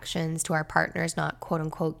reactions to our partners not quote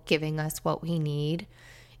unquote giving us what we need,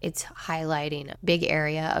 it's highlighting a big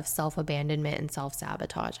area of self-abandonment and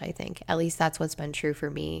self-sabotage, I think. At least that's what's been true for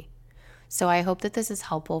me. So I hope that this is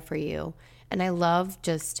helpful for you. And I love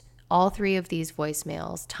just all three of these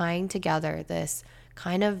voicemails tying together this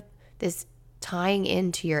tying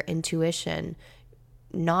into your intuition,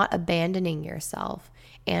 not abandoning yourself,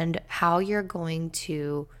 and how you're going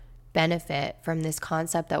to benefit from this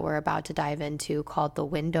concept that we're about to dive into called the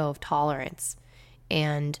window of tolerance,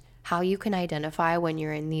 and how you can identify when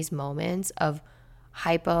you're in these moments of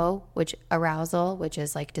hypo, which arousal, which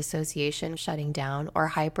is like dissociation, shutting down, or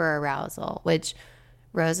hyper arousal, which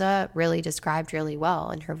Rosa really described really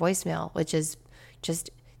well in her voicemail, which is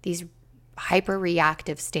just these hyper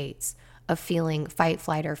reactive states of feeling fight,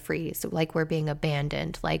 flight, or freeze, like we're being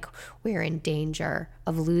abandoned, like we're in danger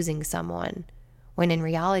of losing someone, when in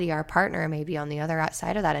reality our partner may be on the other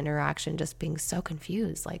side of that interaction just being so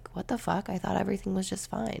confused, like, what the fuck? I thought everything was just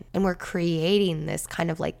fine. And we're creating this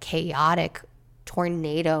kind of like chaotic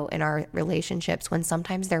tornado in our relationships when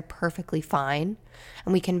sometimes they're perfectly fine,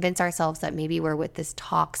 and we convince ourselves that maybe we're with this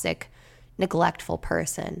toxic, neglectful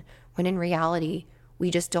person, when in reality we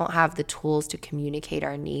just don't have the tools to communicate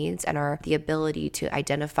our needs and the ability to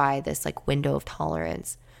identify this like window of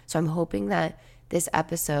tolerance. So I'm hoping that this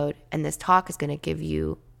episode and this talk is going to give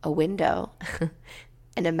you a window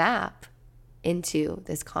and a map into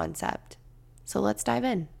this concept. So let's dive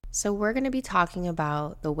in. So we're going to be talking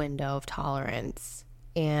about the window of tolerance,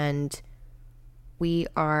 and we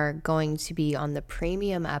are going to be on the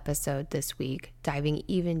premium episode this week, diving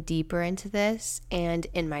even deeper into this. And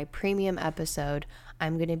in my premium episode,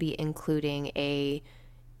 I'm going to be including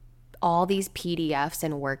all these PDFs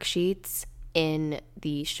and worksheets in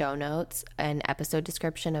the show notes and episode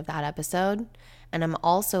description of that episode. And I'm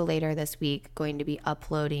also later this week going to be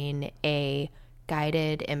uploading a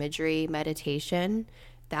guided imagery meditation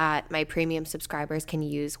that my premium subscribers can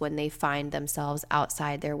use when they find themselves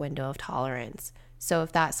outside their window of tolerance. So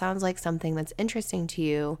if that sounds like something that's interesting to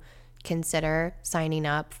you, consider signing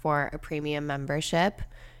up for a premium membership.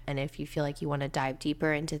 And if you feel like you want to dive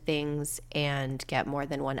deeper into things and get more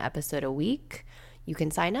than one episode a week, you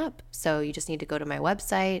can sign up. So you just need to go to my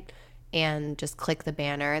website and just click the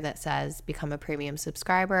banner that says become a premium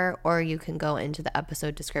subscriber, or you can go into the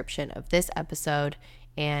episode description of this episode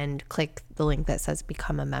and click the link that says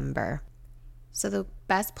become a member. So the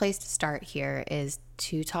best place to start here is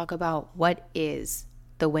to talk about what is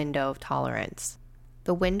the window of tolerance.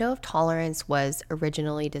 The window of tolerance was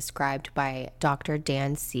originally described by Dr.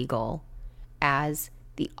 Dan Siegel as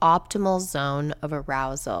the optimal zone of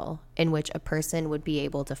arousal in which a person would be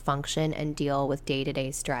able to function and deal with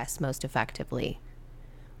day-to-day stress most effectively.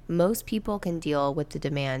 Most people can deal with the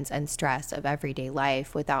demands and stress of everyday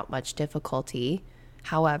life without much difficulty.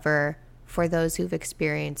 However, for those who've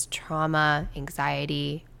experienced trauma,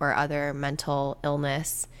 anxiety, or other mental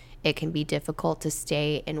illness, it can be difficult to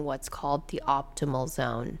stay in what's called the optimal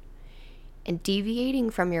zone. And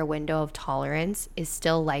deviating from your window of tolerance is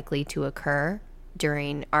still likely to occur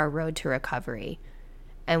during our road to recovery.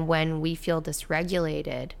 And when we feel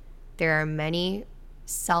dysregulated, there are many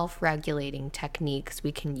self-regulating techniques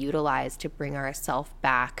we can utilize to bring ourselves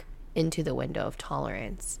back into the window of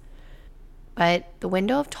tolerance. But the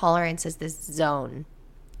window of tolerance is this zone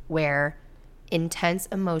where intense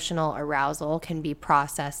emotional arousal can be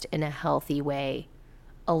processed in a healthy way,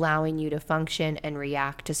 allowing you to function and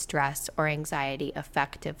react to stress or anxiety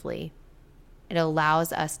effectively. It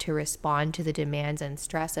allows us to respond to the demands and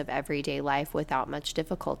stress of everyday life without much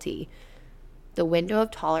difficulty. The window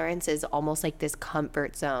of tolerance is almost like this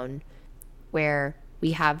comfort zone where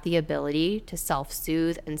we have the ability to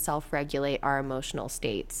self-soothe and self-regulate our emotional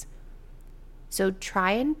states. So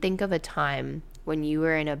try and think of a time when you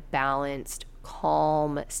were in a balanced,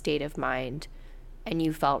 calm state of mind and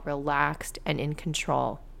you felt relaxed and in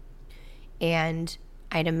control. And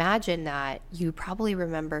I'd imagine that you probably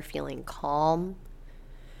remember feeling calm,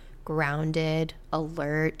 grounded,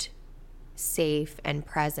 alert, safe, and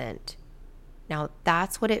present. Now,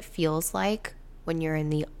 that's what it feels like when you're in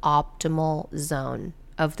the optimal zone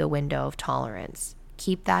of the window of tolerance.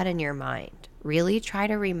 Keep that in your mind. Really try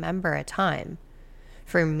to remember a time.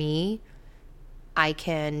 For me, I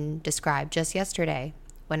can describe just yesterday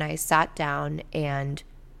when I sat down and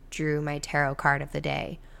drew my tarot card of the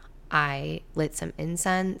day. I lit some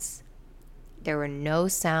incense. There were no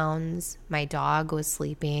sounds. My dog was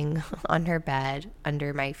sleeping on her bed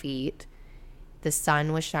under my feet. The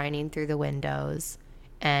sun was shining through the windows,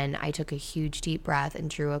 and I took a huge deep breath and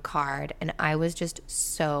drew a card, and I was just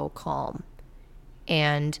so calm.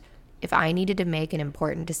 And if I needed to make an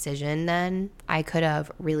important decision then, I could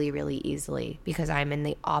have really, really easily because I'm in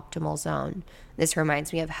the optimal zone. This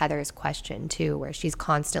reminds me of Heather's question too, where she's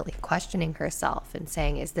constantly questioning herself and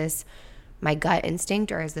saying, is this my gut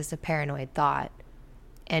instinct or is this a paranoid thought?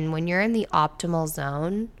 And when you're in the optimal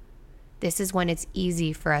zone, this is when it's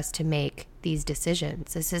easy for us to make these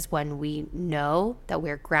decisions. This is when we know that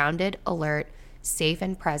we're grounded, alert, safe,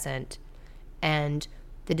 and present, and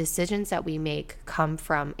the decisions that we make come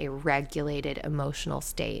from a regulated emotional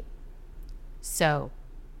state. So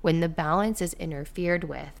when the balance is interfered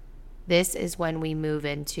with, this is when we move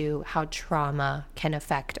into how trauma can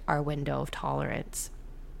affect our window of tolerance.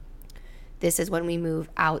 This is when we move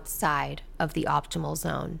outside of the optimal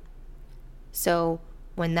zone. So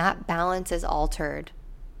when that balance is altered,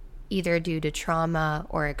 either due to trauma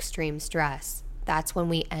or extreme stress, that's when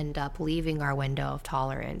we end up leaving our window of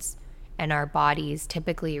tolerance. And our bodies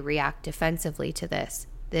typically react defensively to this.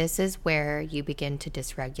 This is where you begin to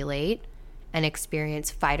dysregulate and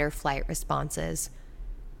experience fight or flight responses.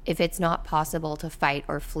 If it's not possible to fight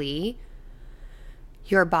or flee,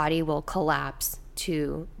 your body will collapse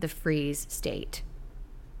to the freeze state.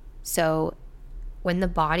 So when the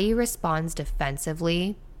body responds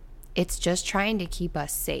defensively, it's just trying to keep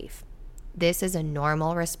us safe. This is a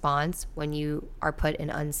normal response when you are put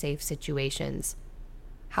in unsafe situations.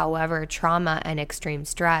 However, trauma and extreme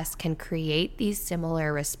stress can create these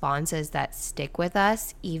similar responses that stick with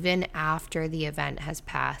us even after the event has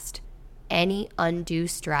passed. Any undue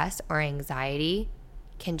stress or anxiety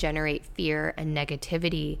can generate fear and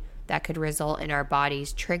negativity that could result in our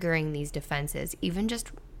bodies triggering these defenses, even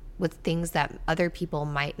just with things that other people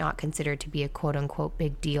might not consider to be a quote-unquote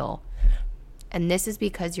big deal. And this is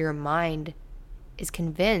because your mind is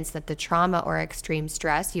convinced that the trauma or extreme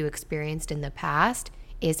stress you experienced in the past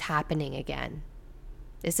is happening again.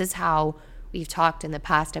 This is how we've talked in the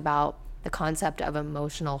past about the concept of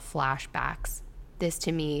emotional flashbacks. This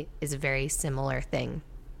to me is a very similar thing.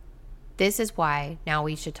 This is why now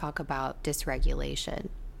we should talk about dysregulation.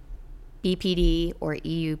 BPD or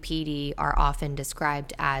EUPD are often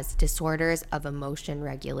described as disorders of emotion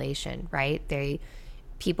regulation, right?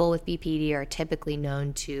 People with BPD are typically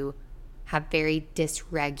known to have very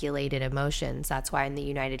dysregulated emotions. That's why in the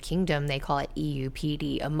United Kingdom they call it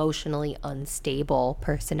EUPD, emotionally unstable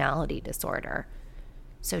personality disorder.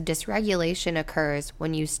 So dysregulation occurs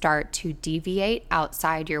when you start to deviate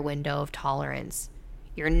outside your window of tolerance.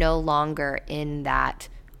 You're no longer in that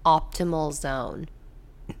optimal zone,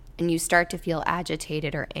 and you start to feel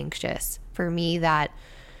agitated or anxious. For me, that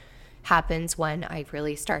happens when I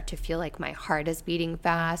really start to feel like my heart is beating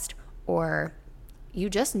fast, or you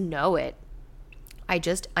just know it.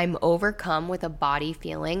 I'm overcome with a body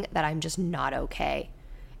feeling that I'm just not okay.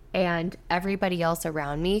 And everybody else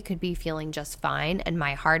around me could be feeling just fine, and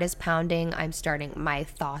my heart is pounding. My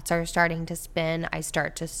thoughts are starting to spin. I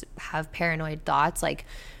start to have paranoid thoughts like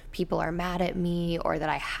people are mad at me, or that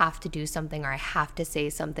I have to do something, or I have to say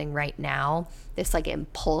something right now. This like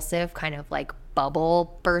impulsive kind of like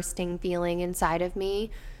bubble bursting feeling inside of me.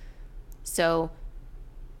 So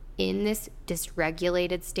in this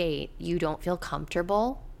dysregulated state, you don't feel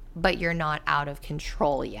comfortable, but you're not out of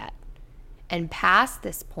control yet. And past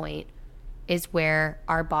this point is where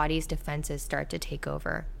our body's defenses start to take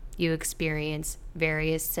over. You experience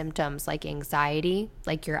various symptoms like anxiety,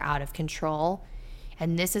 like you're out of control.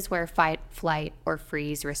 And this is where fight, flight, or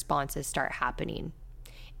freeze responses start happening.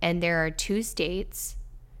 And there are two states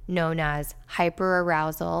known as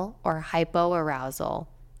hyperarousal or hypoarousal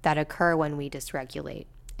that occur when we dysregulate.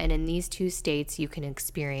 And in these two states, you can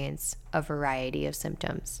experience a variety of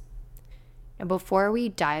symptoms. And before we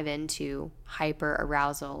dive into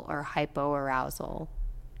hyperarousal or hypoarousal,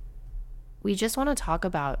 we just want to talk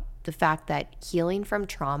about the fact that healing from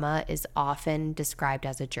trauma is often described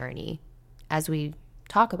as a journey, as we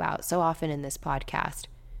talk about so often in this podcast.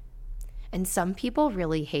 And some people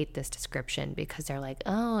really hate this description because they're like,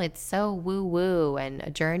 oh, it's so woo-woo, and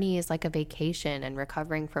a journey is like a vacation, and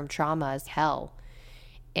recovering from trauma is hell.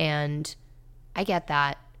 And I get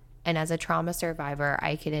that. And as a trauma survivor,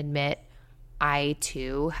 I can admit I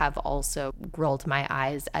too have also rolled my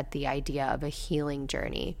eyes at the idea of a healing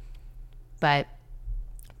journey. But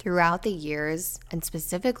throughout the years, and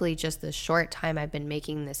specifically just the short time I've been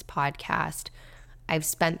making this podcast, I've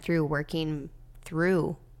spent through working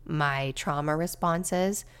through my trauma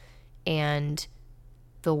responses, and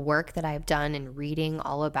the work that I've done in reading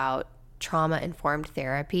all about trauma-informed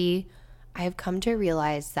therapy, I have come to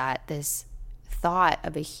realize that this thought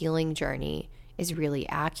of a healing journey is really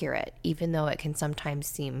accurate, even though it can sometimes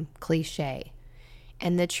seem cliche.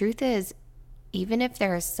 And the truth is, even if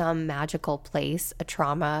there is some magical place a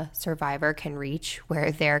trauma survivor can reach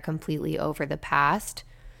where they're completely over the past,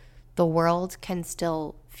 the world can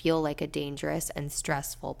still feel like a dangerous and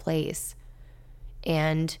stressful place.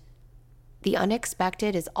 And the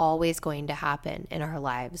unexpected is always going to happen in our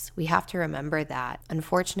lives. We have to remember that.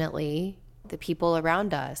 Unfortunately, the people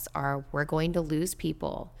around us we're going to lose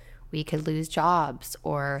people. We could lose jobs,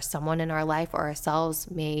 or someone in our life or ourselves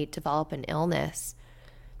may develop an illness.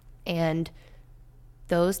 And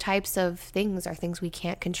those types of things are things we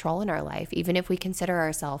can't control in our life, even if we consider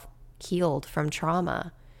ourselves healed from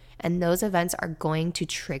trauma. And those events are going to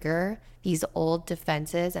trigger these old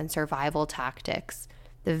defenses and survival tactics,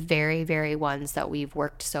 the very, very ones that we've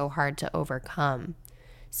worked so hard to overcome.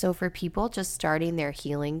 So for people just starting their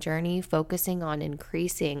healing journey, focusing on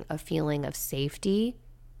increasing a feeling of safety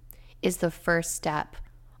is the first step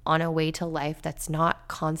on a way to life that's not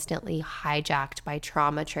constantly hijacked by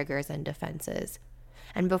trauma triggers and defenses.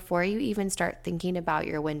 And before you even start thinking about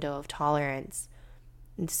your window of tolerance,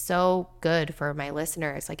 it's so good for my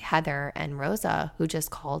listeners like Heather and Rosa who just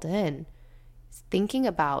called in, thinking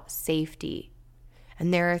about safety.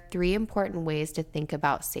 And there are 3 important ways to think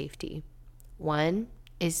about safety. 1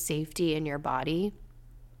 is safety in your body.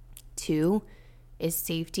 2 is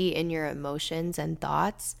safety in your emotions and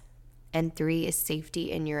thoughts. And 3 is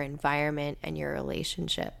safety in your environment and your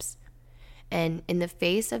relationships. And in the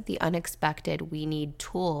face of the unexpected, we need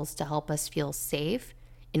tools to help us feel safe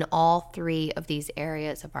in all 3 of these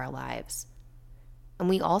areas of our lives. And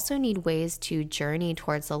we also need ways to journey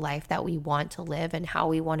towards the life that we want to live and how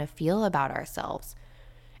we want to feel about ourselves.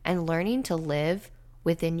 And learning to live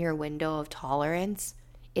within your window of tolerance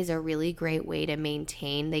is a really great way to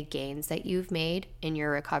maintain the gains that you've made in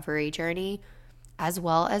your recovery journey, as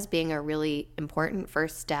well as being a really important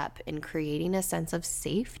first step in creating a sense of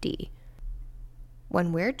safety.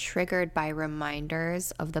 When we're triggered by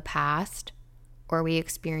reminders of the past, or we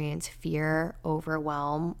experience fear,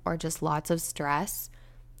 overwhelm, or just lots of stress,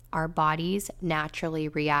 our bodies naturally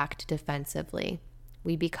react defensively.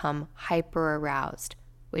 We become hyper-aroused,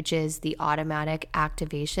 which is the automatic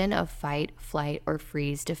activation of fight, flight, or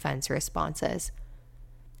freeze defense responses.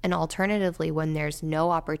 And alternatively, when there's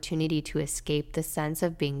no opportunity to escape the sense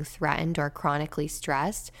of being threatened or chronically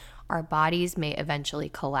stressed, our bodies may eventually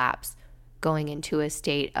collapse, going into a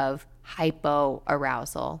state of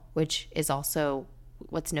hypoarousal, which is also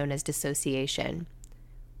what's known as dissociation.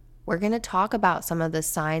 We're going to talk about some of the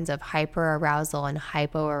signs of hyperarousal and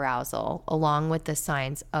hypoarousal, along with the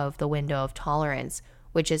signs of the window of tolerance,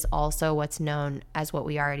 which is also what's known as what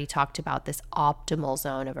we already talked about, this optimal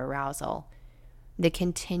zone of arousal. The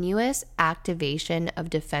continuous activation of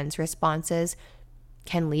defense responses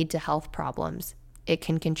can lead to health problems. It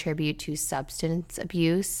can contribute to substance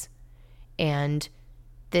abuse, and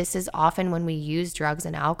this is often when we use drugs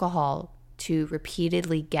and alcohol to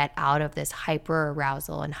repeatedly get out of this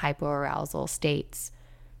hyperarousal and hypoarousal states.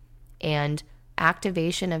 And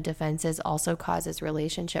activation of defenses also causes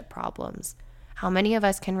relationship problems. How many of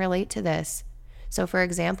us can relate to this? So for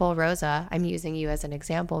example, Rosa, I'm using you as an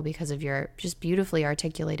example because of your just beautifully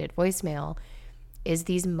articulated voicemail, is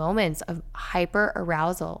these moments of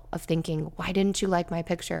hyperarousal of thinking, why didn't you like my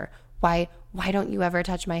picture? Why don't you ever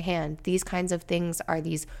touch my hand? These kinds of things are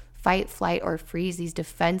these fight, flight, or freeze, these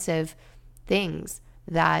defensive things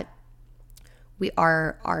that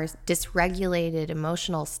our dysregulated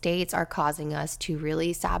emotional states are causing us to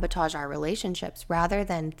really sabotage our relationships, rather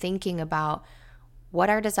than thinking about what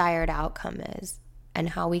our desired outcome is and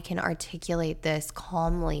how we can articulate this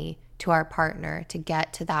calmly to our partner to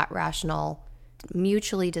get to that rational,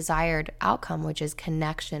 mutually desired outcome, which is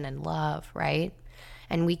connection and love, right?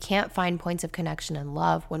 And we can't find points of connection and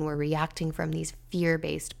love when we're reacting from these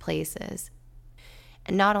fear-based places.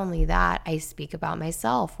 And not only that, I speak about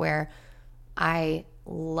myself where I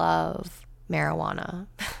love marijuana.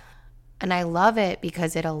 And I love it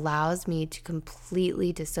because it allows me to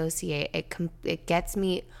completely dissociate. It gets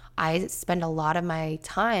me, I spend a lot of my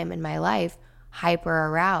time in my life hyper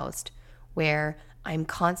aroused, where I'm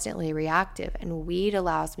constantly reactive. And weed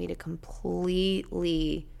allows me to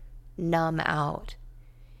completely numb out.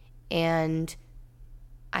 And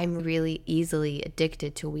I'm really easily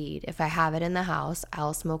addicted to weed. If I have it in the house,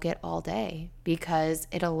 I'll smoke it all day because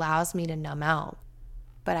it allows me to numb out.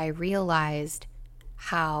 But I realized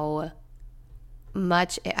how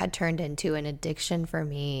much it had turned into an addiction for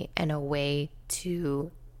me and a way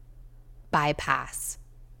to bypass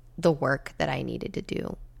the work that I needed to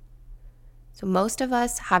do. So most of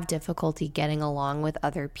us have difficulty getting along with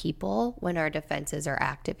other people when our defenses are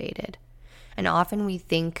activated. And often we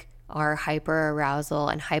think our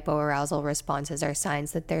hyperarousal and hypoarousal responses are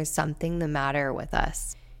signs that there's something the matter with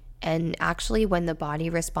us. And actually, when the body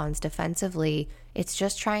responds defensively, it's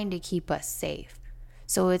just trying to keep us safe.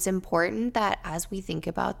 So it's important that as we think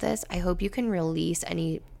about this, I hope you can release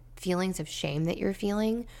any feelings of shame that you're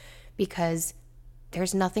feeling, because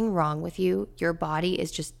there's nothing wrong with you. Your body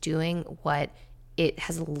is just doing what it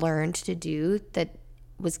has learned to do that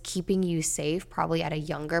was keeping you safe probably at a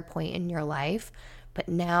younger point in your life. But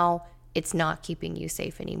now it's not keeping you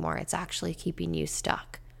safe anymore. It's actually keeping you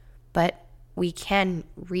stuck. But we can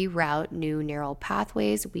reroute new neural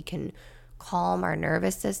pathways. We can calm our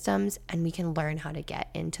nervous systems, and we can learn how to get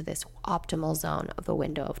into this optimal zone of the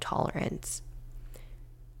window of tolerance.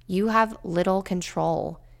 You have little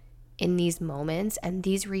control in these moments, and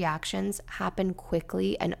these reactions happen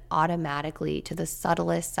quickly and automatically to the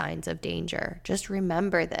subtlest signs of danger. Just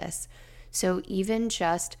remember this. So even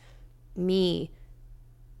just me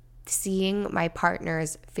seeing my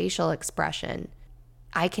partner's facial expression,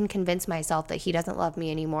 I can convince myself that he doesn't love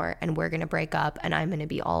me anymore and we're going to break up and I'm going to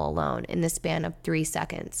be all alone in the span of 3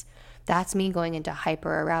 seconds. That's me going into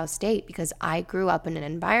hyper-aroused state because I grew up in an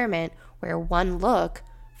environment where one look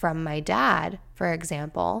from my dad, for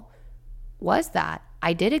example, was that.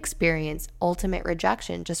 I did experience ultimate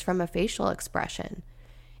rejection just from a facial expression.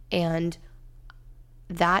 And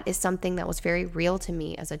that is something that was very real to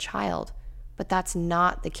me as a child. But that's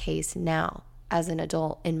not the case now as an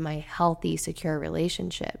adult in my healthy, secure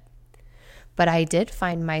relationship. But I did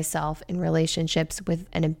find myself in relationships with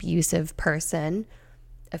an abusive person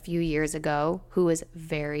a few years ago who was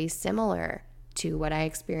very similar to what I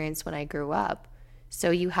experienced when I grew up.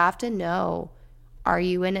 So you have to know, are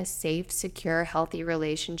you in a safe, secure, healthy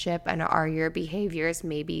relationship, and are your behaviors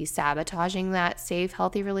maybe sabotaging that safe,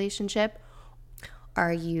 healthy relationship?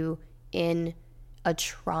 Are you in a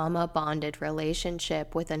trauma-bonded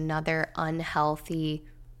relationship with another unhealthy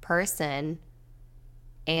person,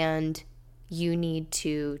 and you need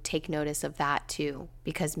to take notice of that too,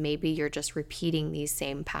 because maybe you're just repeating these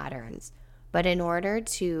same patterns. But in order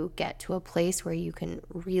to get to a place where you can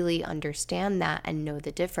really understand that and know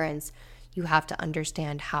the difference, you have to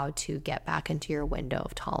understand how to get back into your window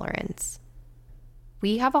of tolerance.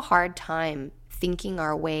 We have a hard time thinking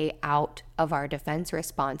our way out of our defense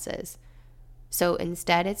responses. So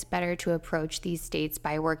instead, it's better to approach these states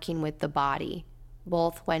by working with the body,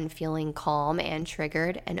 both when feeling calm and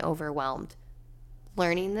triggered and overwhelmed.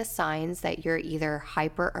 Learning the signs that you're either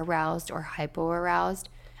hyper-aroused or hypo-aroused,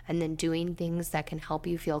 and then doing things that can help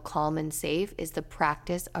you feel calm and safe is the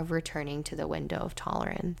practice of returning to the window of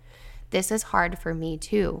tolerance. This is hard for me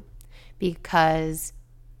too, because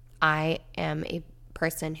I am a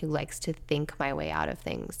person who likes to think my way out of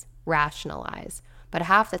things, rationalize. But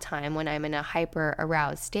half the time when I'm in a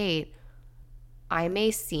hyper-aroused state, I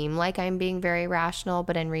may seem like I'm being very rational,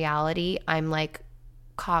 but in reality, I'm like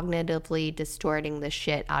cognitively distorting the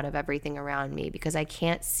shit out of everything around me because I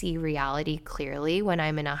can't see reality clearly when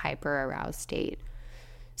I'm in a hyper-aroused state.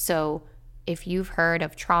 So if you've heard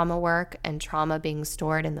of trauma work and trauma being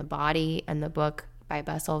stored in the body and the book by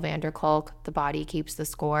Bessel van der Kolk, The Body Keeps the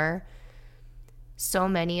Score, so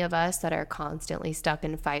many of us that are constantly stuck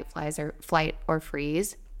in flight or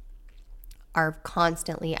freeze are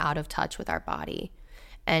constantly out of touch with our body.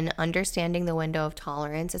 And understanding the window of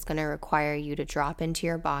tolerance is going to require you to drop into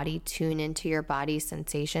your body, tune into your body's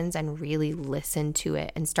sensations, and really listen to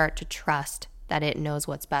it and start to trust that it knows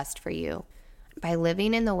what's best for you. By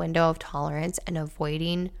living in the window of tolerance and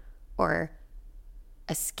avoiding or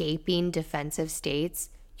escaping defensive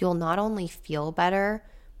states, you'll not only feel better,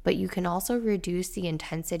 but you can also reduce the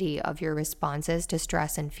intensity of your responses to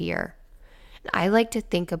stress and fear. I like to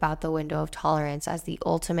think about the window of tolerance as the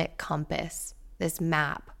ultimate compass, this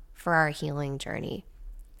map for our healing journey.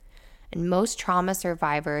 And most trauma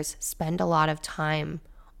survivors spend a lot of time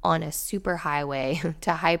on a superhighway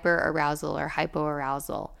to hyper-arousal or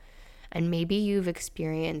hypo-arousal. And maybe you've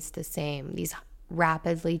experienced the same, these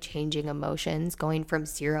rapidly changing emotions going from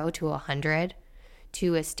 0 to 100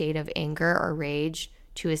 to a state of anger or rage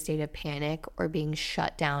to a state of panic or being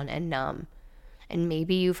shut down and numb. And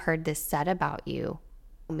maybe you've heard this said about you.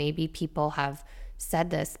 Maybe people have said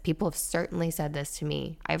this. People have certainly said this to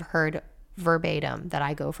me. I've heard verbatim that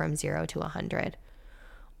I go from 0 to 100.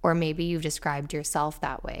 Or maybe you've described yourself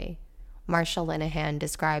that way. Marsha Linehan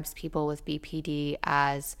describes people with BPD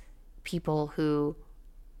as people who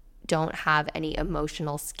don't have any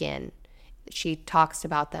emotional skin. She talks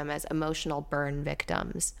about them as emotional burn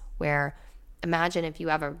victims, where imagine if you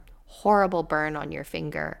have a horrible burn on your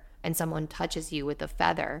finger and someone touches you with a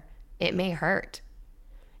feather, it may hurt.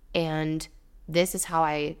 And this is how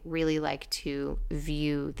I really like to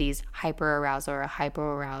view these hyperarousal or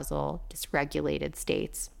hypoarousal dysregulated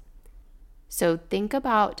states. So think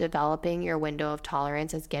about developing your window of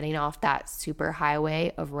tolerance as getting off that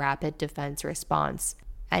superhighway of rapid defense response.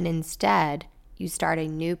 And instead, you start a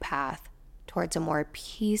new path towards a more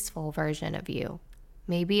peaceful version of you.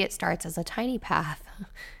 Maybe it starts as a tiny path.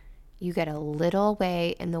 You get a little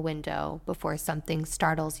way in the window before something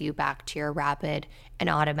startles you back to your rapid and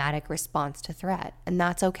automatic response to threat. And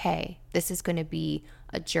that's okay. This is going to be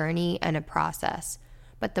a journey and a process.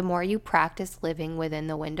 But the more you practice living within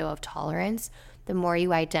the window of tolerance, the more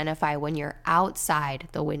you identify when you're outside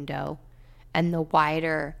the window, and the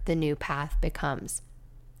wider the new path becomes.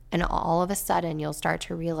 And all of a sudden, you'll start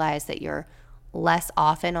to realize that you're less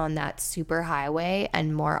often on that super highway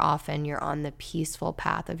and more often you're on the peaceful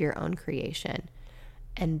path of your own creation.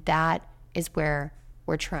 And that is where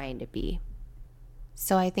we're trying to be.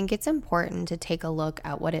 So I think it's important to take a look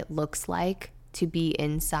at what it looks like to be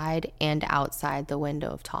inside and outside the window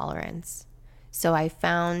of tolerance. So I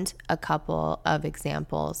found a couple of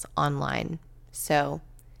examples online. So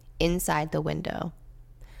inside the window,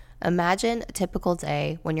 imagine a typical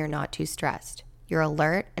day when you're not too stressed. You're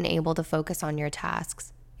alert and able to focus on your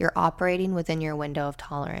tasks. You're operating within your window of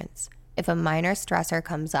tolerance. If a minor stressor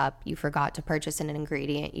comes up, you forgot to purchase an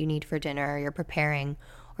ingredient you need for dinner, or you're preparing,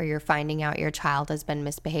 or you're finding out your child has been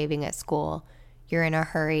misbehaving at school, you're in a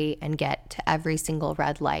hurry and get to every single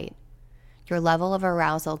red light. Your level of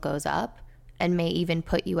arousal goes up and may even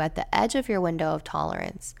put you at the edge of your window of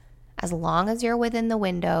tolerance. As long as you're within the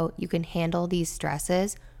window, you can handle these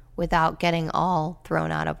stresses without getting all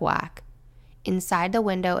thrown out of whack. Inside the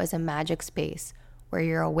window is a magic space where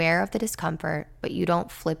you're aware of the discomfort, but you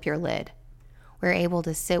don't flip your lid. We're able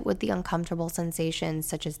to sit with the uncomfortable sensations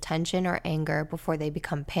such as tension or anger before they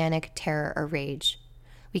become panic, terror, or rage.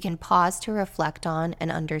 We can pause to reflect on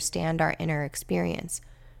and understand our inner experience.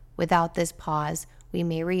 Without this pause, we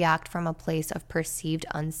may react from a place of perceived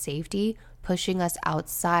unsafety pushing us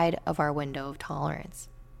outside of our window of tolerance.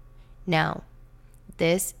 Now,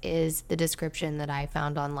 this is the description that I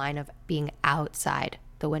found online of being outside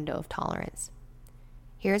the window of tolerance.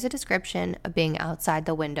 Here's a description of being outside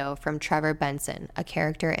the window from Trevor Benson, a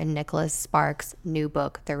character in Nicholas Sparks' new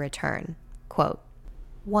book, The Return. Quote,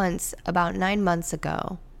 "Once, about 9 months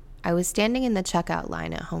ago, I was standing in the checkout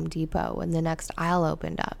line at Home Depot when the next aisle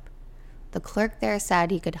opened up. The clerk there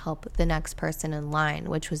said he could help the next person in line,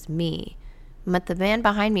 which was me, but the man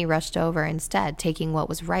behind me rushed over instead, taking what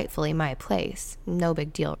was rightfully my place. No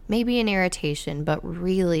big deal. Maybe an irritation, but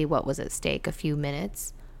really what was at stake? A few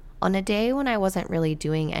minutes? On a day when I wasn't really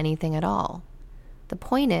doing anything at all. The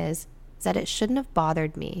point is that it shouldn't have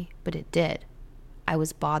bothered me, but it did. I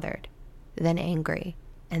was bothered, then angry,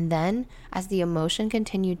 and then, as the emotion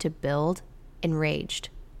continued to build, enraged.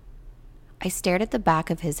 I stared at the back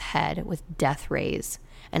of his head with death rays,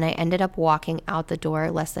 and I ended up walking out the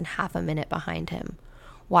door less than half a minute behind him.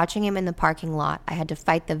 Watching him in the parking lot, I had to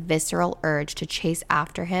fight the visceral urge to chase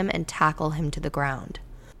after him and tackle him to the ground.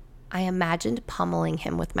 I imagined pummeling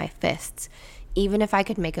him with my fists. Even if I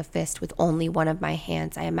could make a fist with only one of my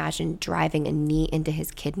hands, I imagined driving a knee into his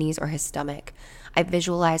kidneys or his stomach. I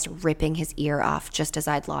visualized ripping his ear off just as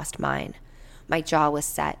I'd lost mine. My jaw was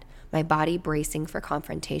set, my body bracing for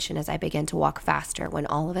confrontation as I began to walk faster when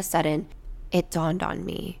all of a sudden, it dawned on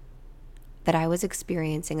me that I was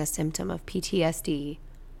experiencing a symptom of PTSD,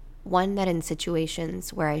 one that in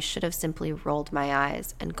situations where I should have simply rolled my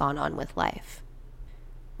eyes and gone on with life.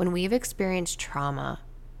 When we've experienced trauma,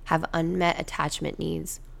 have unmet attachment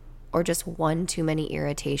needs, or just one too many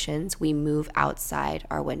irritations, we move outside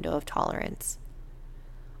our window of tolerance.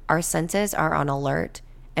 Our senses are on alert,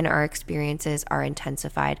 and our experiences are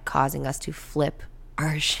intensified, causing us to flip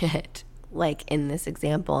our shit, like in this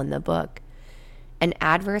example in the book. And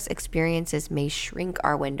adverse experiences may shrink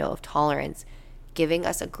our window of tolerance, giving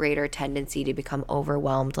us a greater tendency to become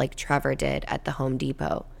overwhelmed like Trevor did at the Home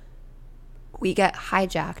Depot. We get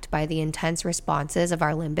hijacked by the intense responses of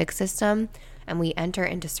our limbic system, and we enter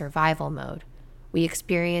into survival mode. We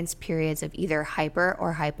experience periods of either hyper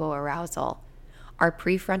or hypoarousal. Our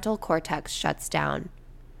prefrontal cortex shuts down.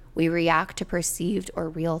 We react to perceived or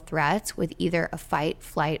real threats with either a fight,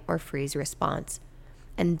 flight, or freeze response.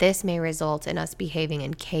 And this may result in us behaving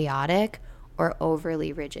in chaotic or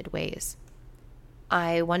overly rigid ways.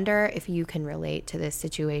 I wonder if you can relate to this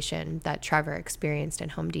situation that Trevor experienced in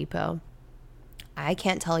Home Depot. I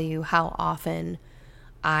can't tell you how often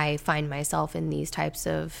I find myself in these types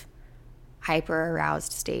of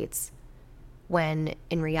hyper-aroused states when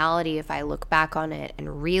in reality, if I look back on it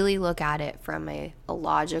and really look at it from a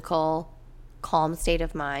logical, calm state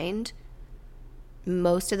of mind,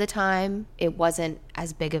 most of the time it wasn't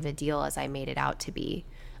as big of a deal as I made it out to be.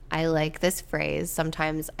 I like this phrase.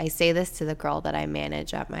 Sometimes I say this to the girl that I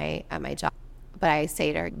manage at my job, but I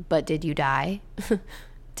say to her, "But did you die?"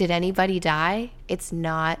 Did anybody die? It's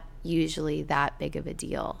not usually that big of a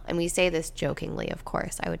deal. And we say this jokingly, of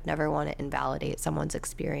course. I would never want to invalidate someone's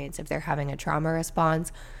experience if they're having a trauma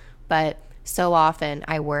response. But so often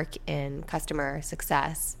I work in customer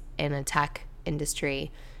success in a tech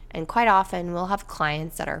industry. And quite often we'll have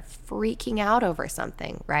clients that are freaking out over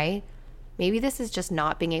something, right? Maybe this is just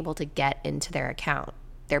not being able to get into their account.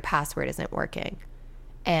 Their password isn't working.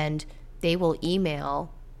 And they will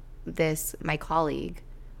email my colleague,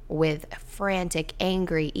 with a frantic,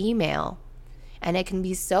 angry email. And it can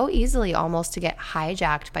be so easily almost to get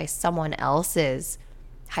hijacked by someone else's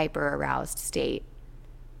hyper-aroused state.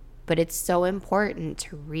 But it's so important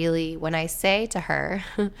to really, when I say to her,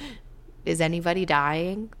 "Is anybody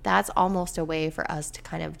dying?" That's almost a way for us to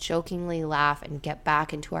kind of jokingly laugh and get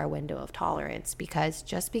back into our window of tolerance, because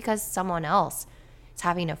just because someone else is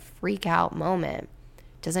having a freak out moment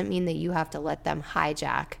doesn't mean that you have to let them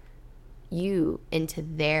hijack you into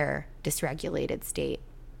their dysregulated state.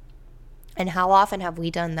 And how often have we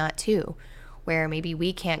done that too, where maybe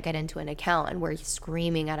we can't get into an account and we're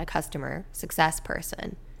screaming at a customer success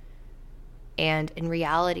person. And in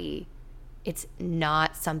reality, it's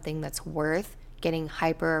not something that's worth getting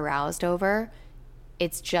hyper aroused over.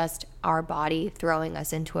 It's just our body throwing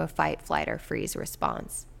us into a fight, flight, or freeze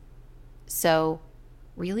response. So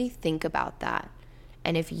really think about that.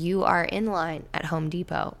 And if you are in line at Home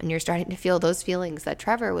Depot and you're starting to feel those feelings that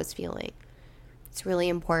Trevor was feeling, it's really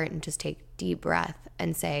important to just take a deep breath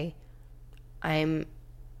and say, I'm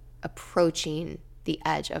approaching the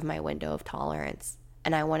edge of my window of tolerance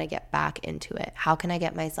and I want to get back into it. How can I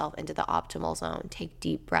get myself into the optimal zone? Take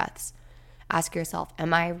deep breaths. Ask yourself,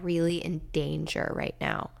 am I really in danger right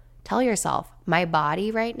now? Tell yourself, my body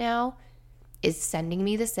right now is sending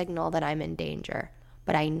me the signal that I'm in danger.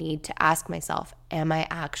 but I need to ask myself, am I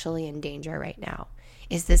actually in danger right now?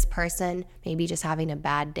 Is this person maybe just having a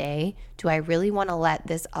bad day? Do I really want to let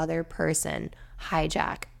this other person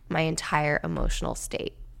hijack my entire emotional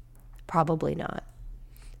state? Probably not.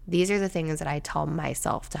 These are the things that I tell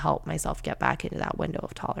myself to help myself get back into that window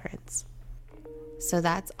of tolerance. So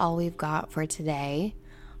that's all we've got for today.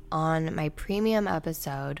 On my premium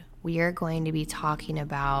episode, we are going to be talking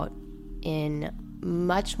about in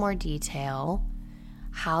much more detail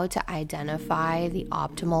how to identify the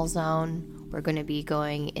optimal zone. We're going to be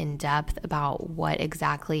going in depth about what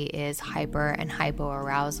exactly is hyper and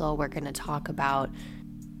hypoarousal. We're going to talk about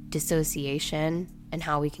dissociation and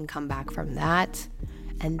how we can come back from that.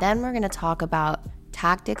 And then we're going to talk about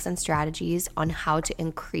tactics and strategies on how to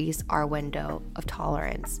increase our window of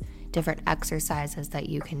tolerance, different exercises that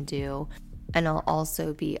you can do. And I'll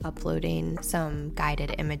also be uploading some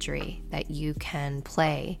guided imagery that you can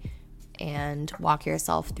play and walk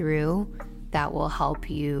yourself through that will help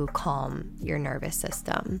you calm your nervous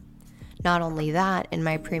system. Not only that, in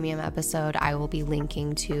my premium episode, I will be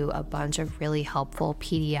linking to a bunch of really helpful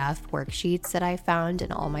PDF worksheets that I found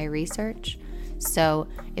in all my research. So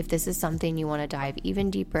if this is something you want to dive even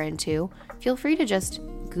deeper into, feel free to just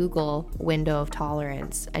Google window of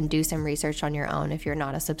tolerance and do some research on your own if you're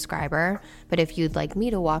not a subscriber. But if you'd like me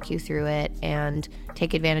to walk you through it and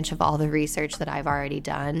take advantage of all the research that I've already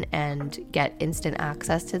done and get instant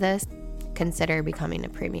access to this, consider becoming a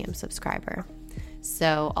premium subscriber.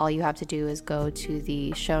 So all you have to do is go to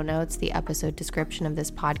the show notes, the episode description of this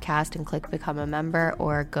podcast, and click become a member,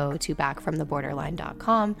 or go to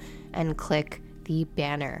backfromtheborderline.com and click the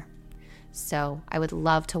banner. So I would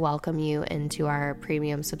love to welcome you into our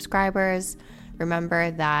premium subscribers.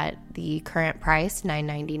 Remember that the current price,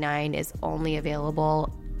 $9.99, is only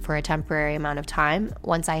available for a temporary amount of time.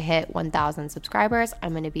 Once I hit 1,000 subscribers,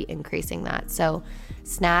 I'm going to be increasing that. So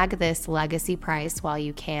snag this legacy price while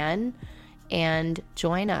you can and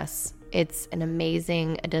join us. It's an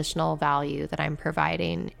amazing additional value that I'm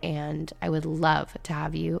providing, and I would love to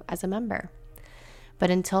have you as a member. But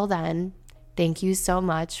until then, thank you so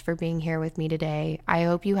much for being here with me today. I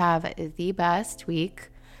hope you have the best week.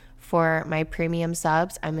 For my premium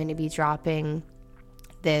subs, I'm going to be dropping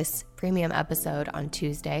this premium episode on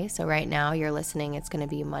Tuesday. So right now you're listening, it's going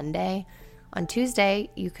to be Monday. On Tuesday,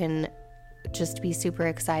 you can just be super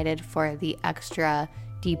excited for the extra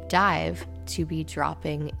deep dive to be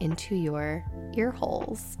dropping into your ear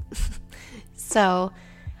holes. So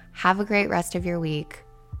have a great rest of your week.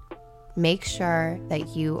 Make sure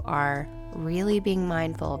that you are really being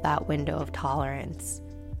mindful of that window of tolerance.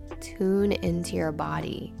 Tune into your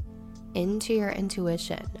body, into your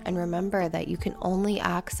intuition, and remember that you can only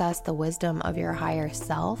access the wisdom of your higher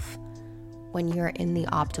self when you're in the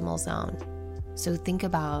optimal zone. So think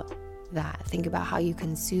about that. Think about how you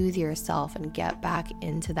can soothe yourself and get back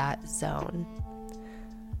into that zone.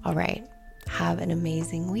 All right. Have an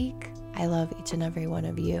amazing week. I love each and every one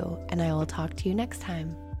of you, and I will talk to you next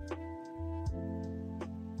time.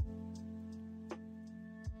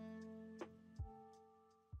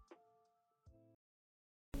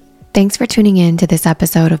 Thanks for tuning in to this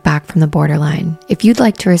episode of Back from the Borderline. If you'd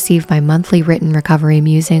like to receive my monthly written recovery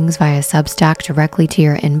musings via Substack directly to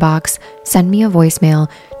your inbox, send me a voicemail,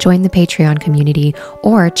 join the Patreon community,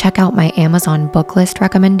 or check out my Amazon book list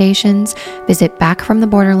recommendations. Visit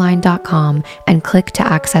backfromtheborderline.com and click to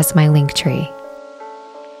access my Linktree.